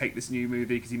he's going to take this new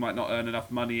movie because he might not earn enough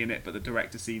money in it, but the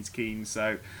director seems keen,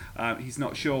 so he's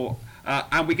not sure.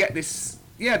 And we get this,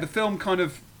 the film kind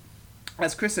of,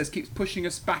 as Chris says, keeps pushing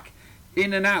us back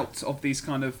in and out of these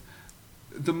kind of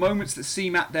the moments that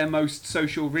seem at their most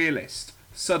social realist.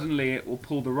 Suddenly it will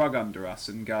pull the rug under us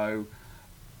and go,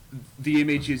 the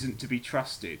image isn't to be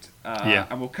trusted.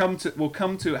 And we'll come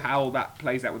to how that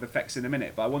plays out with effects in a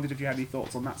minute, but I wondered if you had any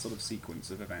thoughts on that sort of sequence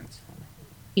of events.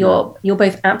 You're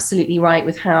both absolutely right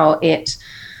with how it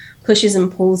pushes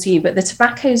and pulls you, but the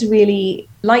tobacco is really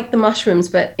like the mushrooms,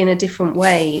 but in a different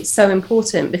way, so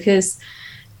important because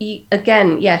you're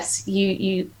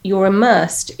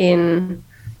immersed in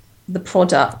the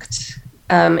product.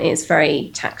 It's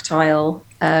very tactile.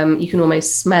 You can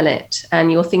almost smell it,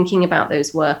 and you're thinking about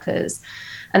those workers.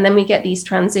 And then we get these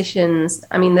transitions.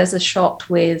 I mean, there's a shot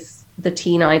with the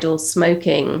teen idols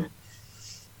smoking,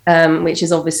 which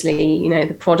is obviously,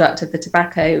 the product of the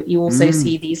tobacco. You also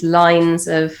see these lines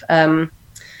of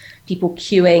people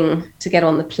queuing to get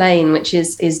on the plane, which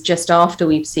is just after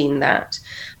we've seen that.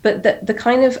 But the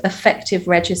kind of effective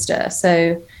register,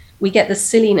 so we get the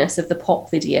silliness of the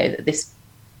pop video that this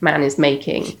man is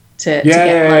making to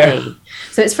get money.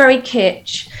 So it's very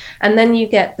kitsch. And then you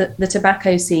get the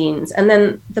tobacco scenes. And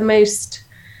then the most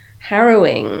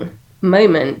harrowing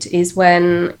moment is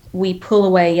when we pull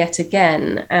away yet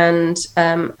again and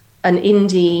a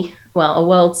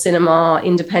world cinema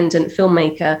independent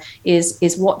filmmaker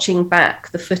is watching back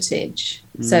the footage.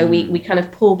 So we kind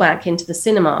of pull back into the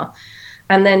cinema,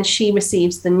 and then she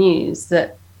receives the news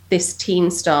that this teen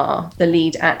star, the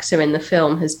lead actor in the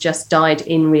film, has just died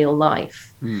in real life.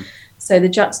 So the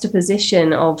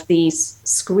juxtaposition of these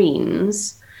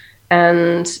screens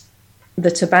and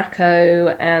the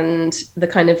tobacco and the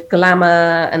kind of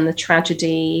glamour and the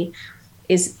tragedy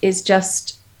is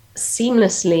just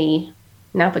seamlessly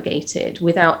navigated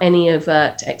without any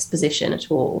overt exposition at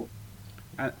all.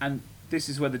 And this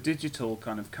is where the digital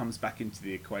kind of comes back into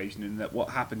the equation, in that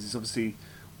what happens is obviously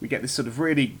we get this sort of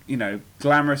really,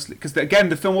 glamorous, because again,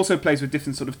 the film also plays with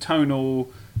different sort of tonal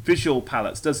visual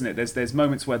palettes, doesn't it? There's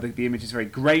moments where the image is very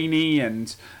grainy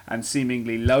and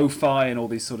seemingly lo-fi and all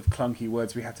these sort of clunky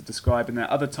words we have to describe, and then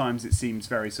other times it seems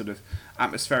very sort of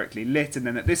atmospherically lit, and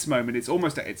then at this moment it's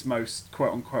almost at its most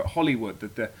quote-unquote Hollywood,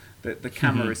 that the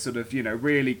camera is sort of,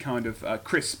 really kind of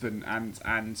crisp and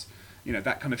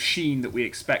that kind of sheen that we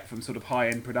expect from sort of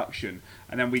high-end production.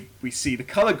 And then we see the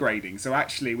color grading. So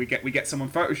actually we get someone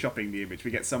photoshopping the image. We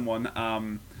get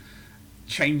someone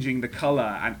changing the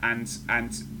color,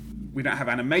 and we don't have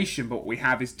animation, but what we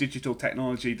have is digital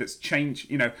technology that's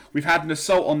changed. We've had an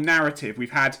assault on narrative.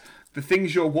 We've had the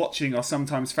things you're watching are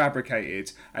sometimes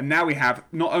fabricated, and now we have,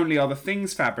 not only are the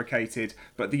things fabricated,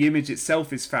 but the image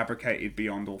itself is fabricated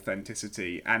beyond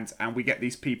authenticity, and we get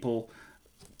these people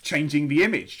changing the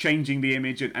image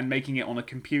and making it on a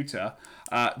computer.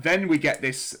 Then we get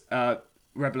this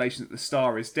revelation that the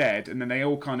star is dead, and then they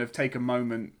all kind of take a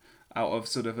moment out of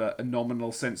sort of a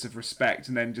nominal sense of respect,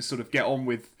 and then just sort of get on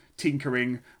with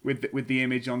tinkering with the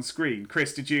image on screen.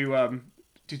 Chris, did you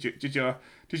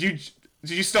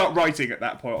start writing at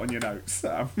that point on your notes?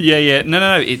 Yeah.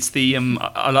 No. It's the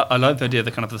I like the idea of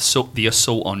the kind of the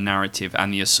assault on narrative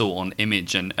and the assault on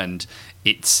image, and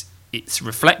it's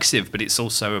reflexive, but it's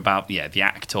also about the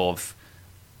act of,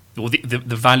 or the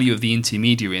value of the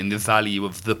intermediary and the value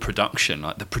of the production,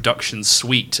 like the production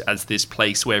suite as this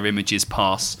place where images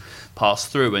pass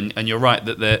through. And you're right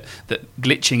that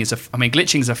glitching is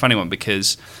a funny one,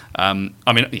 because I'm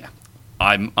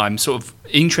sort of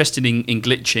interested in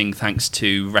glitching thanks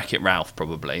to Wreck-It Ralph.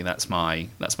 Probably that's my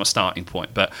starting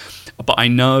point. But I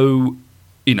know,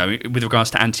 with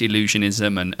regards to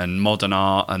anti-illusionism and modern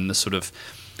art and the sort of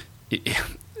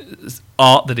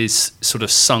art that is sort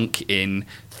of sunk in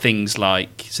things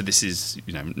like, so this is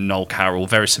Noel Carroll,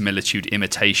 verisimilitude,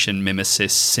 imitation,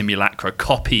 mimesis, simulacra,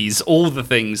 copies, all the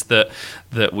things that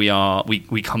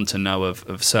we come to know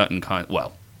of certain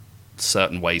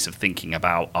certain ways of thinking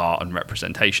about art and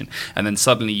representation, and then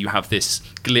suddenly you have this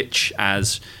glitch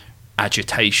as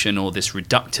agitation or this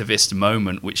reductivist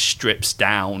moment which strips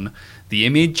down the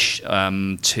image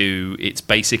to its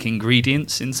basic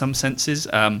ingredients in some senses.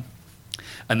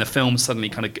 And the film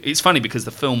suddenly it's funny because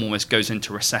the film almost goes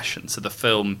into recession. So the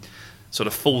film sort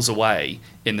of falls away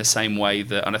in the same way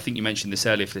that, and I think you mentioned this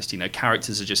earlier, Felicity,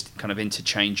 characters are just kind of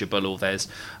interchangeable, or there's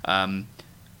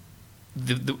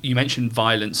you mentioned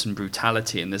violence and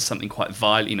brutality, and there's something quite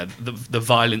violent, the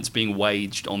violence being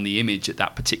waged on the image at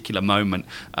that particular moment.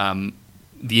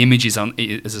 The image is,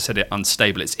 as I said,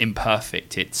 unstable. It's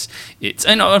imperfect. It's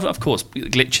and of course,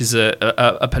 glitches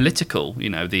are political.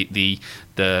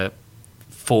 The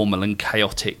formal and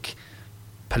chaotic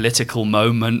political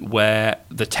moment where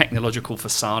the technological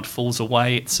facade falls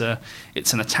away. It's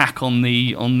an attack on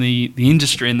the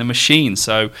industry and the machine.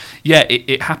 So yeah,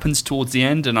 it happens towards the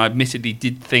end, and I admittedly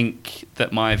did think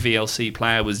that my VLC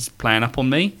player was playing up on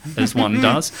me, as one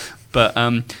does. But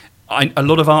a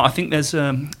lot of art. I think there's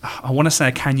I want to say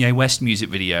a Kanye West music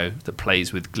video that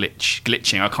plays with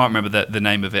glitching. I can't remember the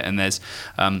name of it, and there's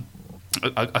a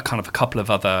kind of a couple of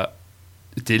other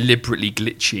deliberately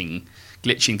glitching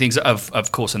things.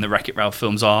 Of course, and the Wreck-It Ralph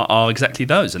films are exactly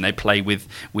those, and they play with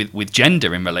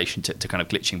gender in relation to kind of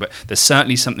glitching. But there's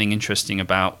certainly something interesting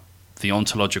about the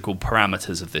ontological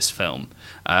parameters of this film,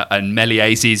 and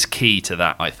Méliès is key to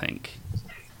that, I think.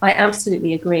 I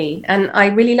absolutely agree. And I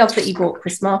really love that you brought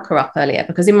Chris Marker up earlier,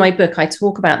 because in my book, I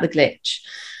talk about the glitch.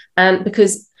 And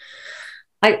because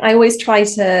I always try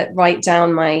to write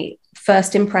down my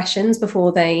first impressions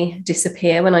before they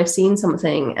disappear when I've seen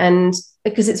something. And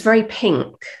because it's very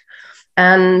pink.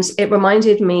 And it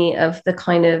reminded me of the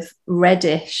kind of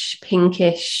reddish,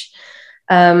 pinkish,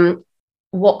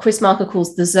 what Chris Marker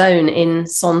calls the zone in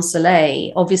Sans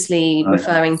Soleil, obviously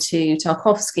referring to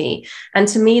Tarkovsky. And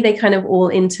to me, they kind of all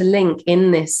interlink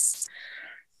in this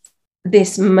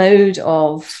mode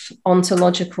of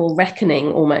ontological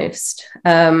reckoning almost,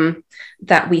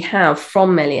 that we have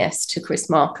from Méliès to Chris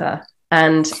Marker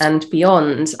and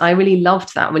beyond. I really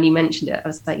loved that when you mentioned it. I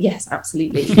was like, yes,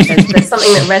 absolutely. There's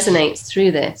something that resonates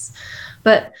through this.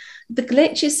 But the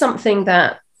glitch is something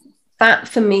that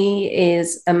for me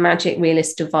is a magic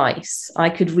realist device. I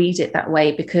could read it that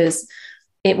way because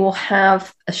it will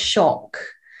have a shock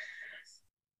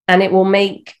and it will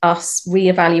make us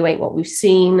reevaluate what we've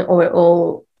seen, or it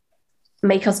will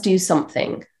make us do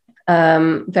something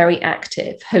very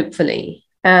active, hopefully.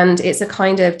 And it's a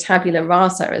kind of tabula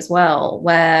rasa as well,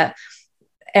 where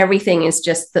everything is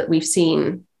just that we've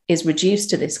seen is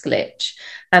reduced to this glitch.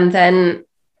 And then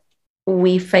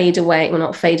we fade away, well,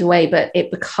 not fade away, but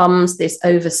it becomes this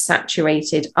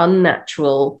oversaturated,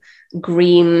 unnatural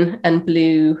green and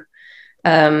blue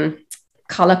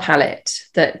color palette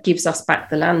that gives us back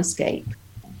the landscape.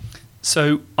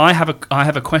 So I have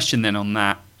a question then on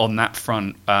that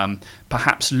front,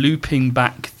 perhaps looping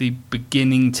back the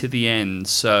beginning to the end.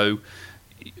 So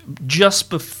just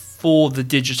before the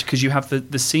digital, because you have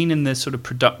the scene in the sort of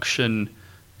production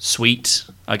suite,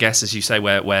 I guess, as you say,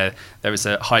 where there is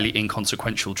a highly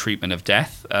inconsequential treatment of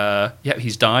death.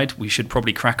 He's died. We should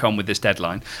probably crack on with this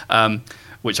deadline,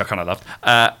 which I kind of loved.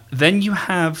 Then you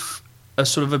have a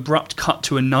sort of abrupt cut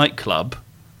to a nightclub,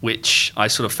 which I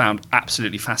sort of found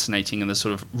absolutely fascinating, and the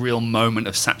sort of real moment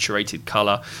of saturated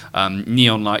colour,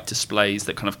 neon light displays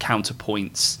that kind of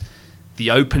counterpoints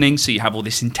the opening. So you have all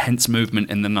this intense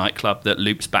movement in the nightclub that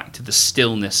loops back to the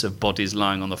stillness of bodies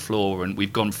lying on the floor, and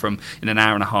we've gone from, in an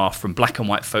hour and a half, from black and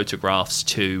white photographs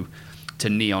to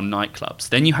neon nightclubs.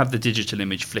 Then you have the digital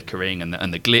image flickering and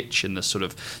the glitch and the sort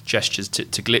of gestures to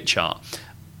glitch art.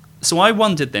 So I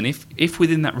wondered then if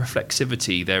within that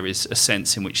reflexivity there is a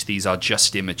sense in which these are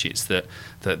just images, that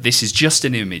this is just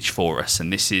an image for us,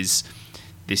 and this is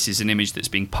an image that's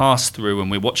being passed through, and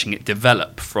we're watching it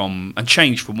develop from and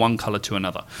change from one colour to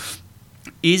another.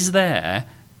 Is there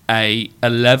a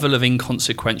level of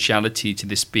inconsequentiality to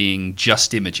this being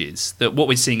just images, that what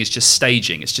we're seeing is just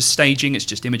staging? It's just staging, it's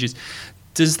just images.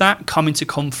 Does that come into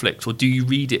conflict, or do you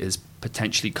read it as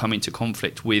potentially come into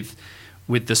conflict with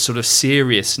the sort of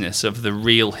seriousness of the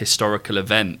real historical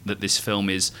event that this film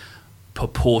is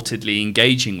purportedly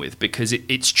engaging with? Because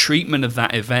its treatment of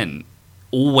that event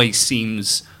always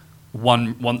seems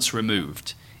once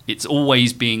removed. It's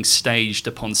always being staged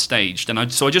upon staged.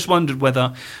 And so I just wondered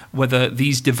whether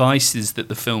these devices that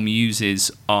the film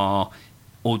uses are,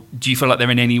 or do you feel like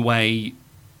they're in any way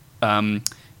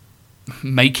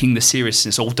making the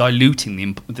seriousness or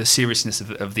diluting the seriousness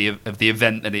of the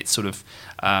event that it's sort of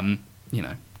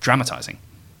dramatizing?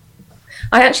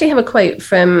 I actually have a quote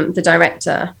from the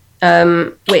director,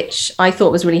 which I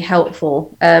thought was really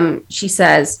helpful. She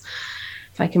says,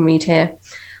 if I can read here,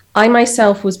 "I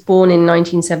myself was born in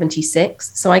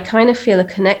 1976, so I kind of feel a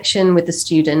connection with the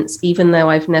students, even though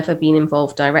I've never been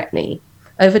involved directly.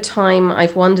 Over time,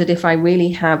 I've wondered if I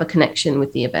really have a connection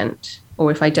with the event, or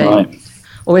if I don't,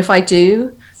 or if I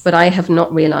do, but I have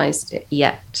not realized it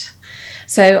yet."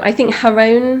 So I think her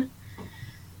own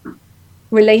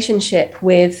relationship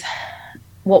with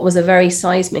what was a very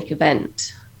seismic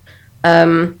event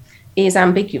is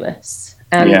ambiguous.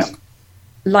 And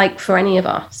like for any of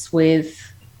us with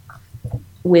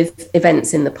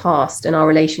events in the past and our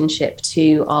relationship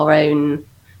to our own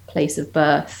place of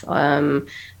birth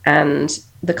and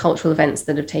the cultural events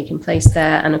that have taken place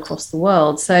there and across the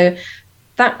world. So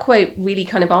that quote really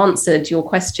kind of answered your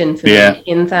question for me,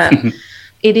 in that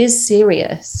it is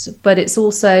serious, but it's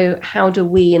also how do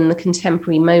we in the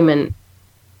contemporary moment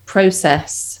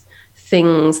process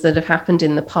things that have happened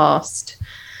in the past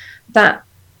that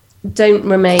don't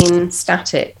remain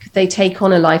static. They take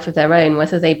on a life of their own,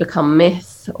 whether they become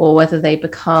myth or whether they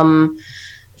become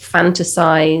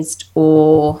fantasized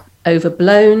or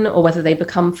overblown or whether they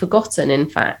become forgotten, in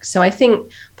fact. So I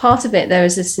think part of it, there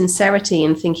is a sincerity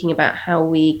in thinking about how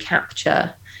we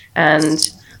capture and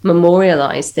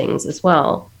memorialize things as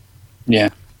well. Yeah.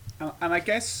 And I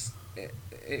guess it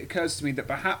occurs to me that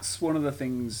perhaps one of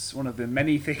the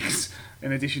many things,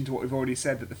 in addition to what we've already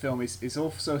said, that the film is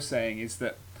also saying is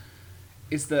that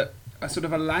a sort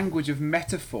of a language of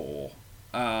metaphor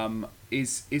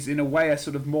is in a way a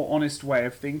sort of more honest way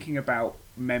of thinking about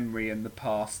memory and the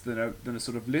past than a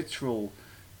sort of literal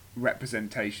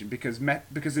representation, because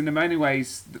in many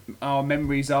ways our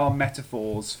memories are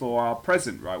metaphors for our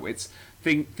present, right? It's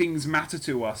things matter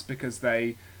to us because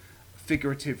they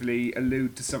figuratively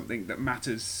allude to something that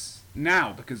matters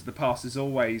now, because the past is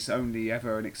always only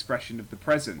ever an expression of the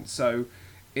present. So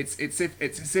it's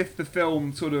as if the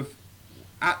film sort of,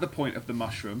 at the point of the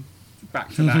mushroom,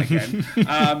 back to that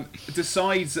again,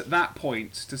 decides at that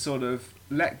point to sort of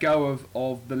let go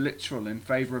of the literal in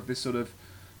favour of this sort of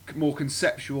more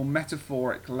conceptual,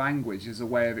 metaphoric language as a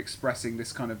way of expressing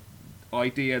this kind of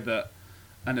idea that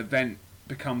an event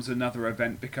becomes another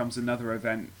event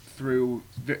through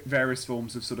various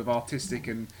forms of sort of artistic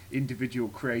and individual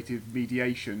creative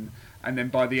mediation, and then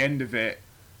by the end of it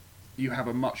you have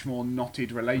a much more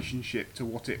knotted relationship to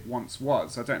what it once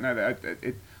was. I don't know, that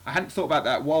I hadn't thought about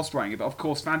that whilst writing it, but of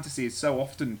course fantasy is so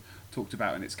often talked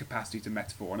about in its capacity to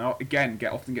metaphor, and I again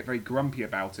often get very grumpy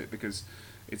about it because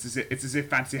it's as if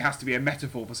fantasy has to be a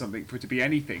metaphor for something for it to be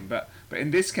anything. But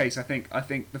in this case, I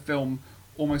think the film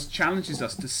almost challenges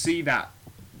us to see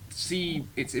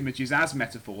its images as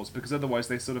metaphors, because otherwise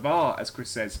they sort of are, as Chris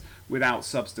says, without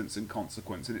substance and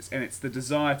consequence. And it's the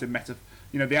desire to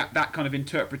that kind of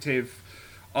interpretive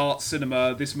art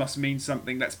cinema, this must mean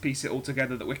something, let's piece it all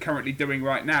together, that we're currently doing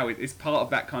right now. It's part of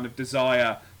that kind of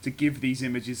desire to give these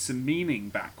images some meaning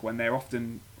back when they're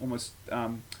often almost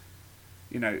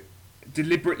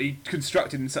deliberately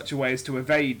constructed in such a way as to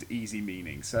evade easy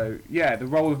meaning. So yeah, the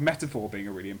role of metaphor being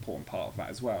a really important part of that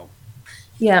as well.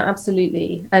 Yeah,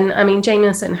 absolutely. And I mean,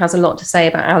 Jameson has a lot to say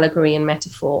about allegory and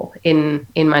metaphor in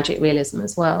magic realism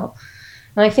as well.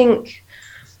 And I think,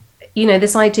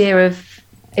 this idea of,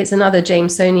 it's another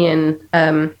Jamesonian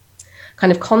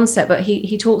kind of concept, but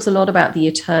he talks a lot about the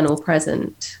eternal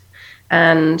present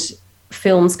and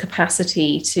film's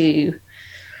capacity to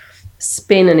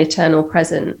spin an eternal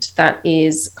present that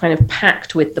is kind of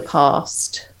packed with the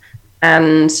past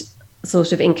and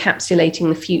sort of encapsulating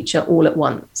the future all at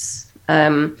once.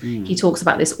 He talks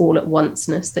about this all at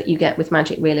onceness that you get with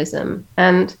magic realism.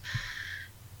 And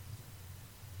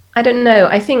I don't know,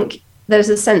 I think there's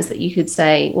a sense that you could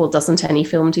say, well, doesn't any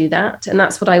film do that? And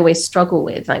that's what I always struggle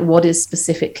with. Like, what is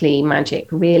specifically magic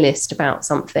realist about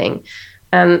something?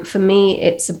 And for me,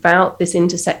 it's about this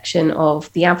intersection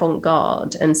of the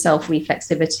avant-garde and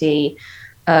self-reflexivity,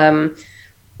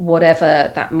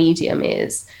 whatever that medium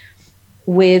is,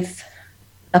 with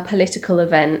a political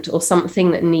event or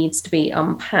something that needs to be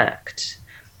unpacked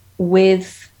and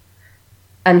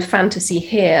fantasy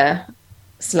here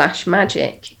 /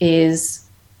 magic is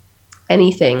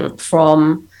anything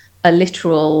from a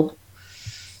literal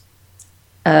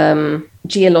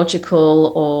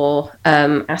geological or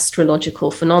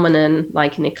astrological phenomenon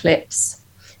like an eclipse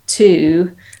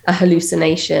to a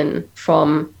hallucination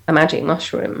from a magic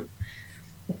mushroom.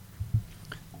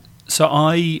 So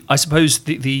I suppose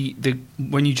the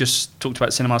when you just talked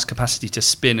about cinema's capacity to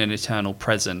spin an eternal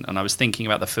present, and I was thinking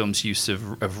about the film's use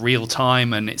of real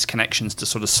time and its connections to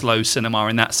sort of slow cinema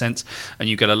in that sense, and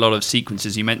you get a lot of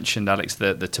sequences. You mentioned, Alex,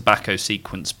 the tobacco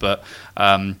sequence, but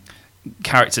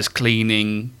characters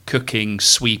cleaning, cooking,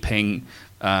 sweeping,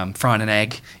 frying an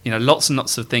egg, lots and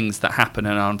lots of things that happen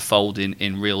and unfold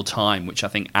in real time, which I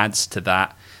think adds to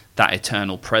that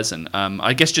eternal present.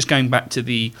 I guess just going back to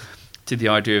the the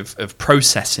idea of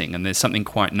processing, and there's something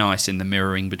quite nice in the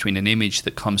mirroring between an image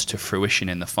that comes to fruition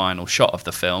in the final shot of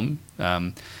the film,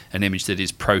 an image that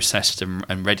is processed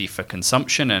and ready for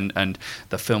consumption, and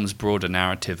the film's broader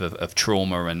narrative of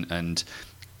trauma and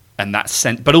that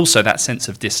sense, but also that sense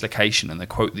of dislocation, and the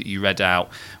quote that you read out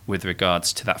with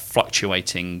regards to that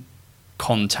fluctuating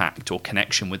contact or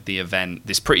connection with the event,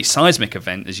 this pretty seismic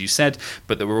event, as you said,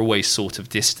 but that we're always sort of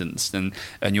distanced. And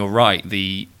you're right,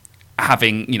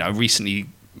 having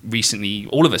recently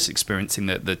all of us experiencing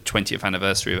the 20th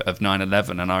anniversary of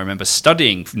 9/11, and I remember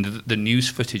studying from the news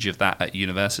footage of that at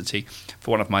university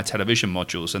for one of my television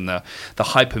modules, and the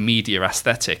hypermedia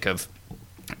aesthetic of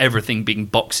everything being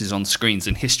boxes on screens,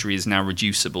 and history is now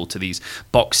reducible to these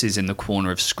boxes in the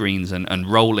corner of screens and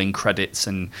rolling credits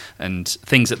and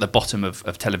things at the bottom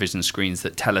of television screens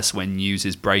that tell us when news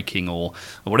is breaking or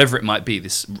whatever it might be.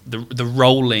 The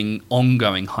rolling,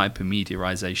 ongoing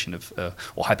hypermediaization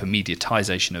or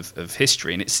hypermediatization of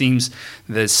history, and it seems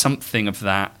there's something of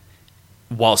that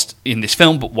whilst in this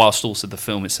film, but whilst also the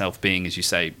film itself being, as you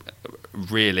say,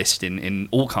 realist in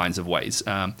all kinds of ways.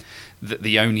 That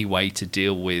the only way to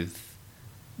deal with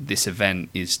this event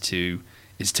is to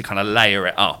kind of layer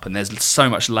it up, and there's so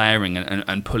much layering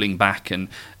and pulling back, and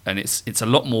it's a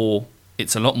lot more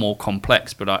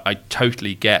complex. But I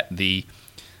totally get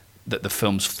that the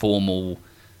film's formal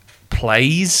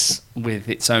plays with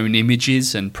its own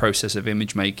images and process of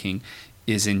image making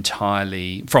is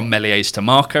entirely, from Méliès to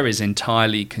Marker, is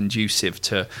entirely conducive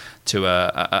to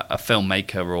a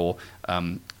filmmaker or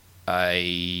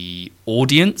a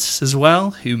audience as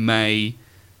well, who may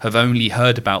have only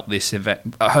heard about this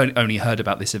event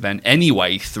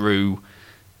anyway through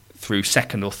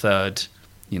second or third,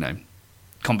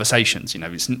 conversations.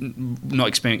 It's not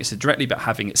experiencing it directly, but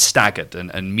having it staggered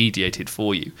and mediated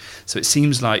for you. So it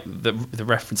seems like the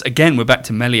reference, again, we're back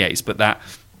to Méliès, but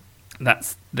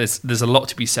there's a lot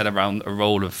to be said around a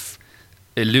role of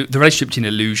the relationship between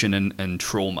illusion and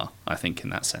trauma, I think, in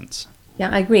that sense. Yeah,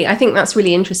 I agree. I think that's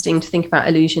really interesting to think about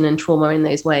illusion and trauma in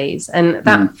those ways. And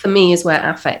that, for me, is where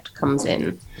affect comes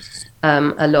in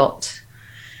a lot,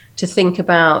 to think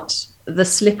about the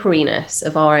slipperiness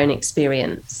of our own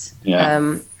experience.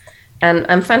 Yeah.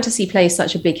 And fantasy plays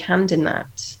such a big hand in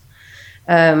that,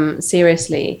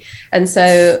 seriously. And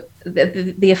so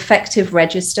the affective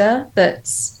register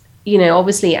that's,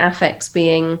 obviously affects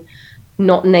being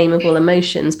not nameable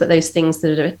emotions, but those things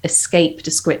that escape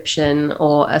description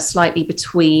or are slightly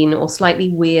between or slightly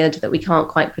weird that we can't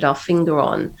quite put our finger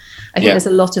on. I think there's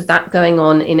a lot of that going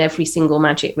on in every single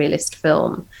magic realist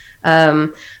film.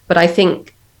 But I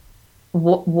think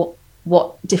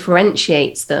what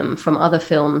differentiates them from other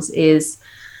films is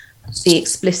the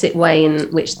explicit way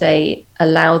in which they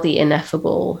allow the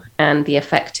ineffable and the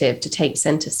affective to take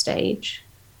center stage,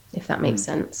 if that makes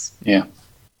sense. Yeah,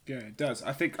 it does.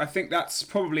 I think that's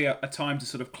probably a time to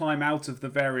sort of climb out of the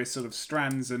various sort of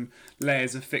strands and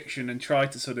layers of fiction and try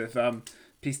to sort of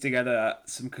piece together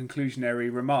some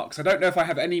conclusionary remarks. I don't know if I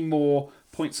have any more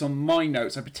points on my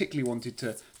notes I particularly wanted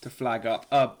to flag up.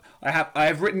 I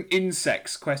have written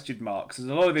insects ? There's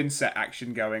a lot of insect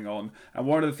action going on, and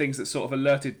one of the things that sort of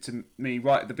alerted to me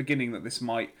right at the beginning that this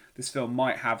film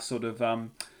might have sort of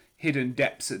hidden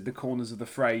depths at the corners of the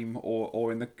frame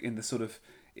or in the sort of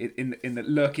in the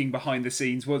lurking behind the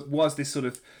scenes was this sort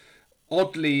of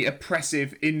oddly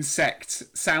oppressive insect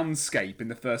soundscape in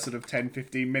the first sort of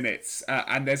 10-15 minutes,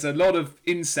 and there's a lot of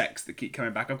insects that keep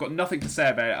coming back. I've got nothing to say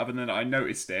about it other than I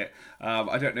noticed it.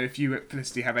 I don't know if you,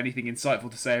 Felicity, have anything insightful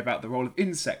to say about the role of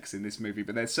insects in this movie,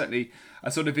 but there's certainly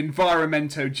a sort of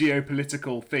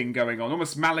environmento-geopolitical thing going on,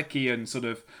 almost Malachian sort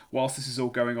of, whilst this is all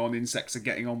going on, insects are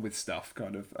getting on with stuff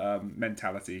kind of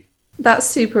mentality. That's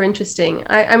super interesting.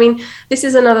 I mean, this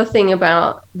is another thing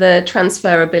about the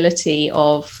transferability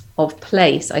of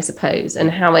place, I suppose, and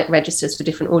how it registers for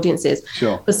different audiences.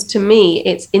 Sure. Because to me,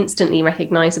 it's instantly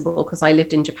recognizable because I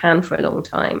lived in Japan for a long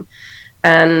time.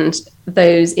 And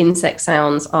those insect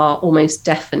sounds are almost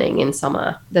deafening in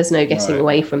summer. There's no getting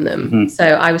away from them. Mm-hmm. So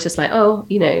I was just like,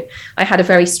 I had a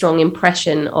very strong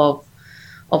impression of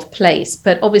place.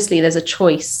 But obviously there's a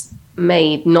choice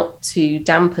made not to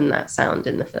dampen that sound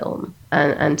in the film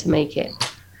and to make it.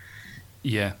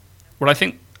 Yeah. Well, I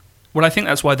think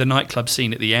that's why the nightclub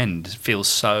scene at the end feels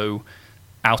so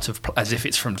out of as if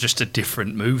it's from just a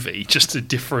different movie, just a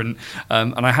different.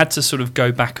 And I had to sort of go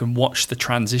back and watch the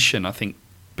transition. I think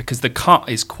because the cut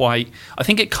is quite. I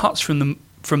think it cuts from the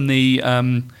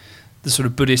sort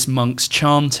of Buddhist monks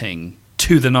chanting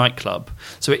to the nightclub,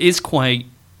 so it is quite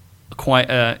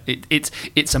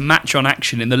it's a match on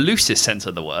action in the loosest sense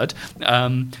of the word,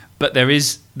 but there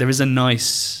is a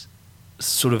nice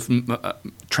sort of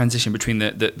transition between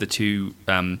the two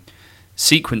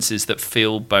sequences that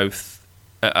feel both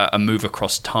a move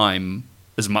across time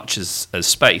as much as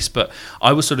space. But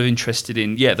I was sort of interested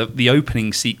in the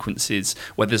opening sequences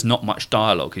where there's not much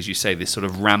dialogue, as you say, this sort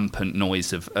of rampant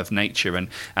noise of nature, and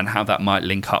how that might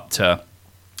link up to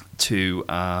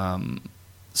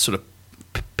sort of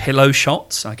pillow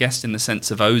shots, I guess, in the sense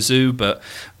of Ozu, but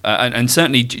and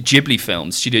certainly Studio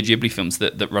Ghibli films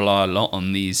that rely a lot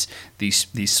on these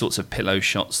sorts of pillow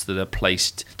shots that are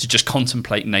placed to just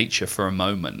contemplate nature for a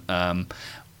moment.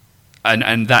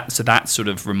 And that sort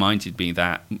of reminded me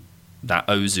that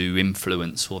Ozu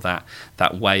influence, or that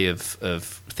way of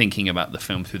thinking about the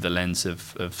film through the lens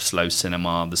of slow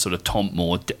cinema, the sort of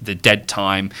the dead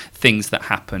time, things that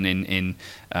happen in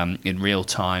real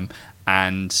time,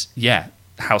 and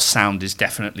how sound is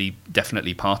definitely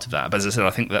part of that. But as I said, I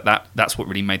think that's what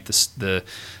really made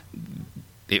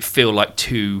it feel like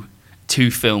two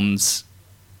films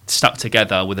stuck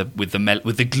together with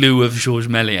the glue of Georges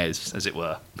Méliès, as it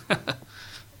were.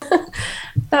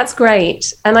 That's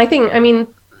great. And I mean,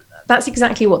 that's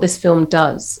exactly what this film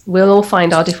does. We'll all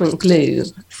find our different glue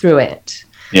through it.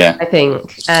 Yeah. I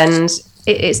think. And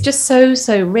it's just so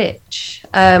rich.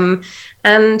 And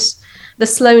the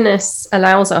slowness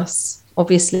allows us,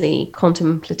 obviously,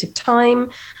 contemplative time.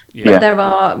 Yeah. But there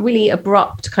are really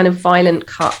abrupt, kind of violent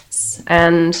cuts.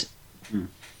 And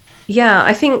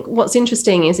I think what's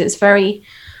interesting is it's very,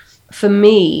 for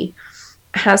me,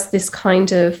 has this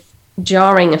kind of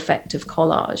jarring effect of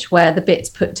collage, where the bits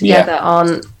put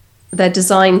together they're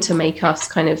designed to make us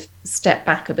kind of step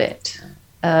back a bit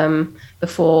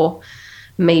before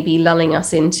maybe lulling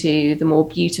us into the more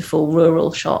beautiful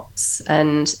rural shots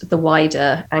and the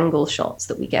wider angle shots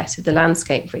that we get of the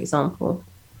landscape, for example.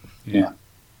 Yeah.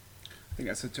 I think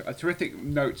that's a terrific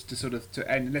note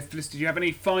to end. Unless, Felicity, do you have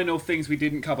any final things we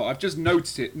didn't cover? I've just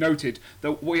noted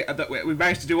that we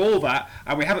managed to do all that,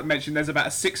 and we haven't mentioned there's about a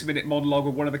 6-minute monologue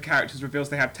where one of the characters reveals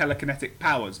they have telekinetic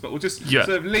powers. But we'll just sort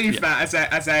of leave that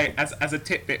as a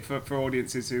tidbit for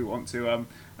audiences who want to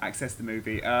access the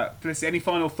movie. Felicity, any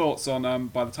final thoughts on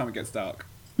By the Time It Gets Dark?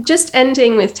 Just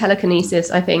ending with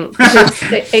telekinesis, I think.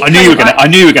 I knew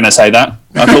you were going to say that.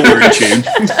 I thought we were in tune.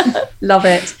 Love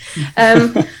it.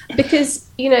 Because,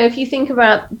 if you think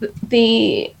about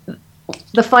the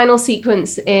final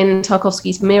sequence in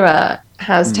Tarkovsky's Mirror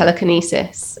has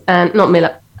telekinesis, and not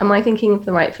Mirror. Am I thinking of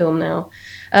the right film now?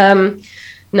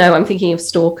 No, I'm thinking of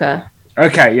Stalker.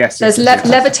 Okay, yes. There's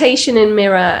levitation in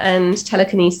Mirror and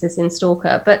telekinesis in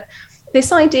Stalker. But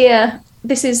this idea,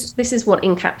 this is what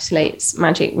encapsulates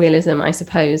magic realism, I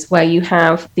suppose, where you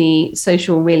have the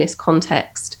social realist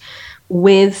context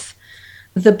with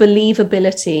the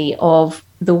believability of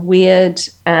the weird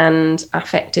and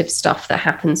affective stuff that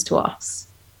happens to us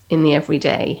in the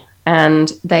everyday,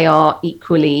 and they are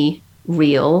equally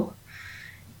real.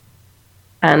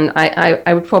 And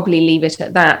I would probably leave it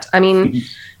at that. I mean,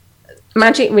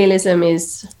 magic realism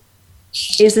is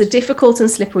a difficult and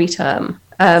slippery term.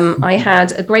 I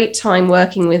had a great time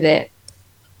working with it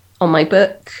on my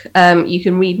book. You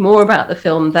can read more about the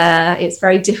film there. It's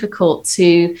very difficult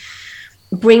to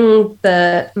bring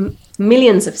the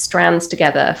millions of strands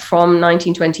together from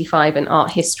 1925 and art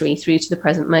history through to the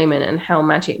present moment, and how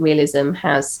magic realism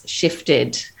has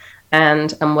shifted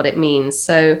and what it means.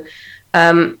 So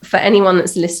for anyone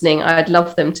that's listening, I'd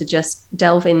love them to just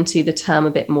delve into the term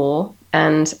a bit more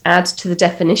and add to the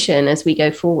definition as we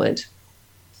go forward.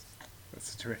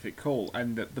 That's a terrific call.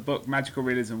 And the book Magical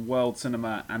Realism, World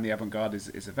Cinema and the Avant-Garde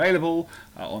is available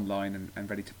online and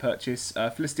ready to purchase.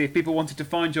 Felicity, if people wanted to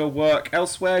find your work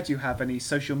elsewhere, do you have any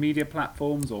social media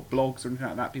platforms or blogs or anything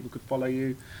like that people could follow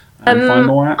you and find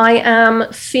more at? I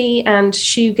am Fee and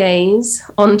Shoegaze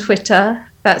on Twitter.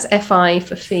 That's F-I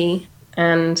for Fee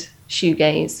and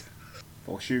Shoegaze.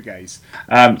 For Shoegaze.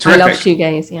 I love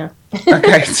Shoegaze, yeah.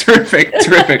 Okay,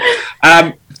 terrific.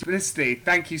 Felicity,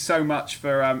 thank you so much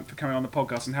for coming on the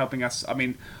podcast and helping us. I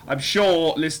mean, I'm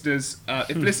sure listeners,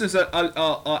 if listeners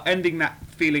are ending that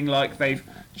feeling like they've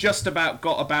just about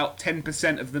got about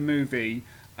 10% of the movie,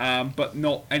 but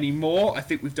not anymore, I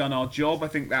think we've done our job. I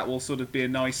think that will sort of be a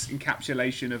nice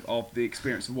encapsulation of the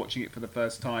experience of watching it for the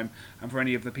first time. And for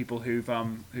any of the people who've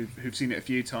seen it a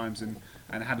few times and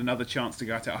had another chance to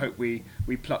go at it, I hope we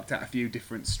plucked out a few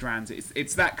different strands.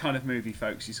 It's that kind of movie,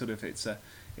 folks. It's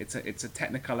a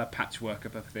Technicolor patchwork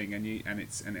of a thing,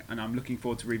 and I'm looking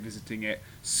forward to revisiting it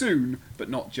soon, but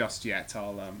not just yet.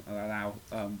 I'll allow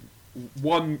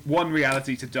one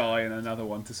reality to die and another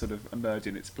one to sort of emerge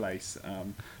in its place.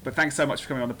 But thanks so much for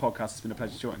coming on the podcast. It's been a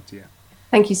pleasure talking to you.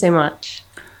 Thank you so much.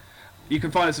 You can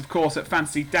find us, of course, at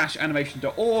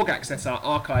fantasy-animation.org, access our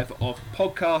archive of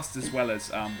podcasts as well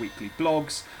as weekly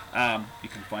blogs. You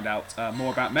can find out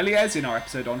more about Méliès in our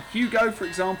episode on Hugo, for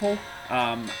example,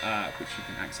 which you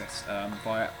can access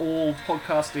via all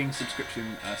podcasting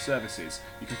subscription services.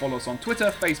 You can follow us on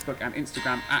Twitter, Facebook and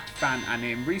Instagram at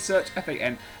FanAnim Research,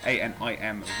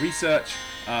 FANANIM Research.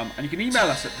 And you can email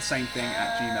us at the same thing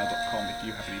at gmail.com if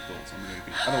you have any thoughts on the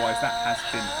movie. Otherwise, that has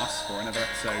been us for another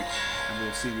episode, and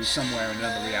we'll see you somewhere in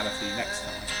another reality next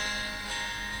time.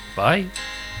 Bye.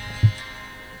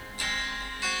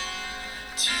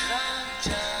 Hãy subscribe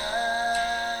cho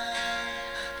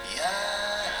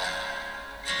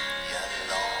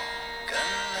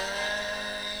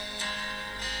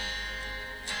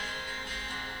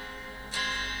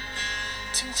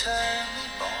kênh Ghiền Mì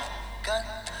Gõ để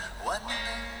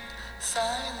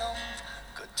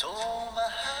không bỏ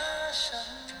lỡ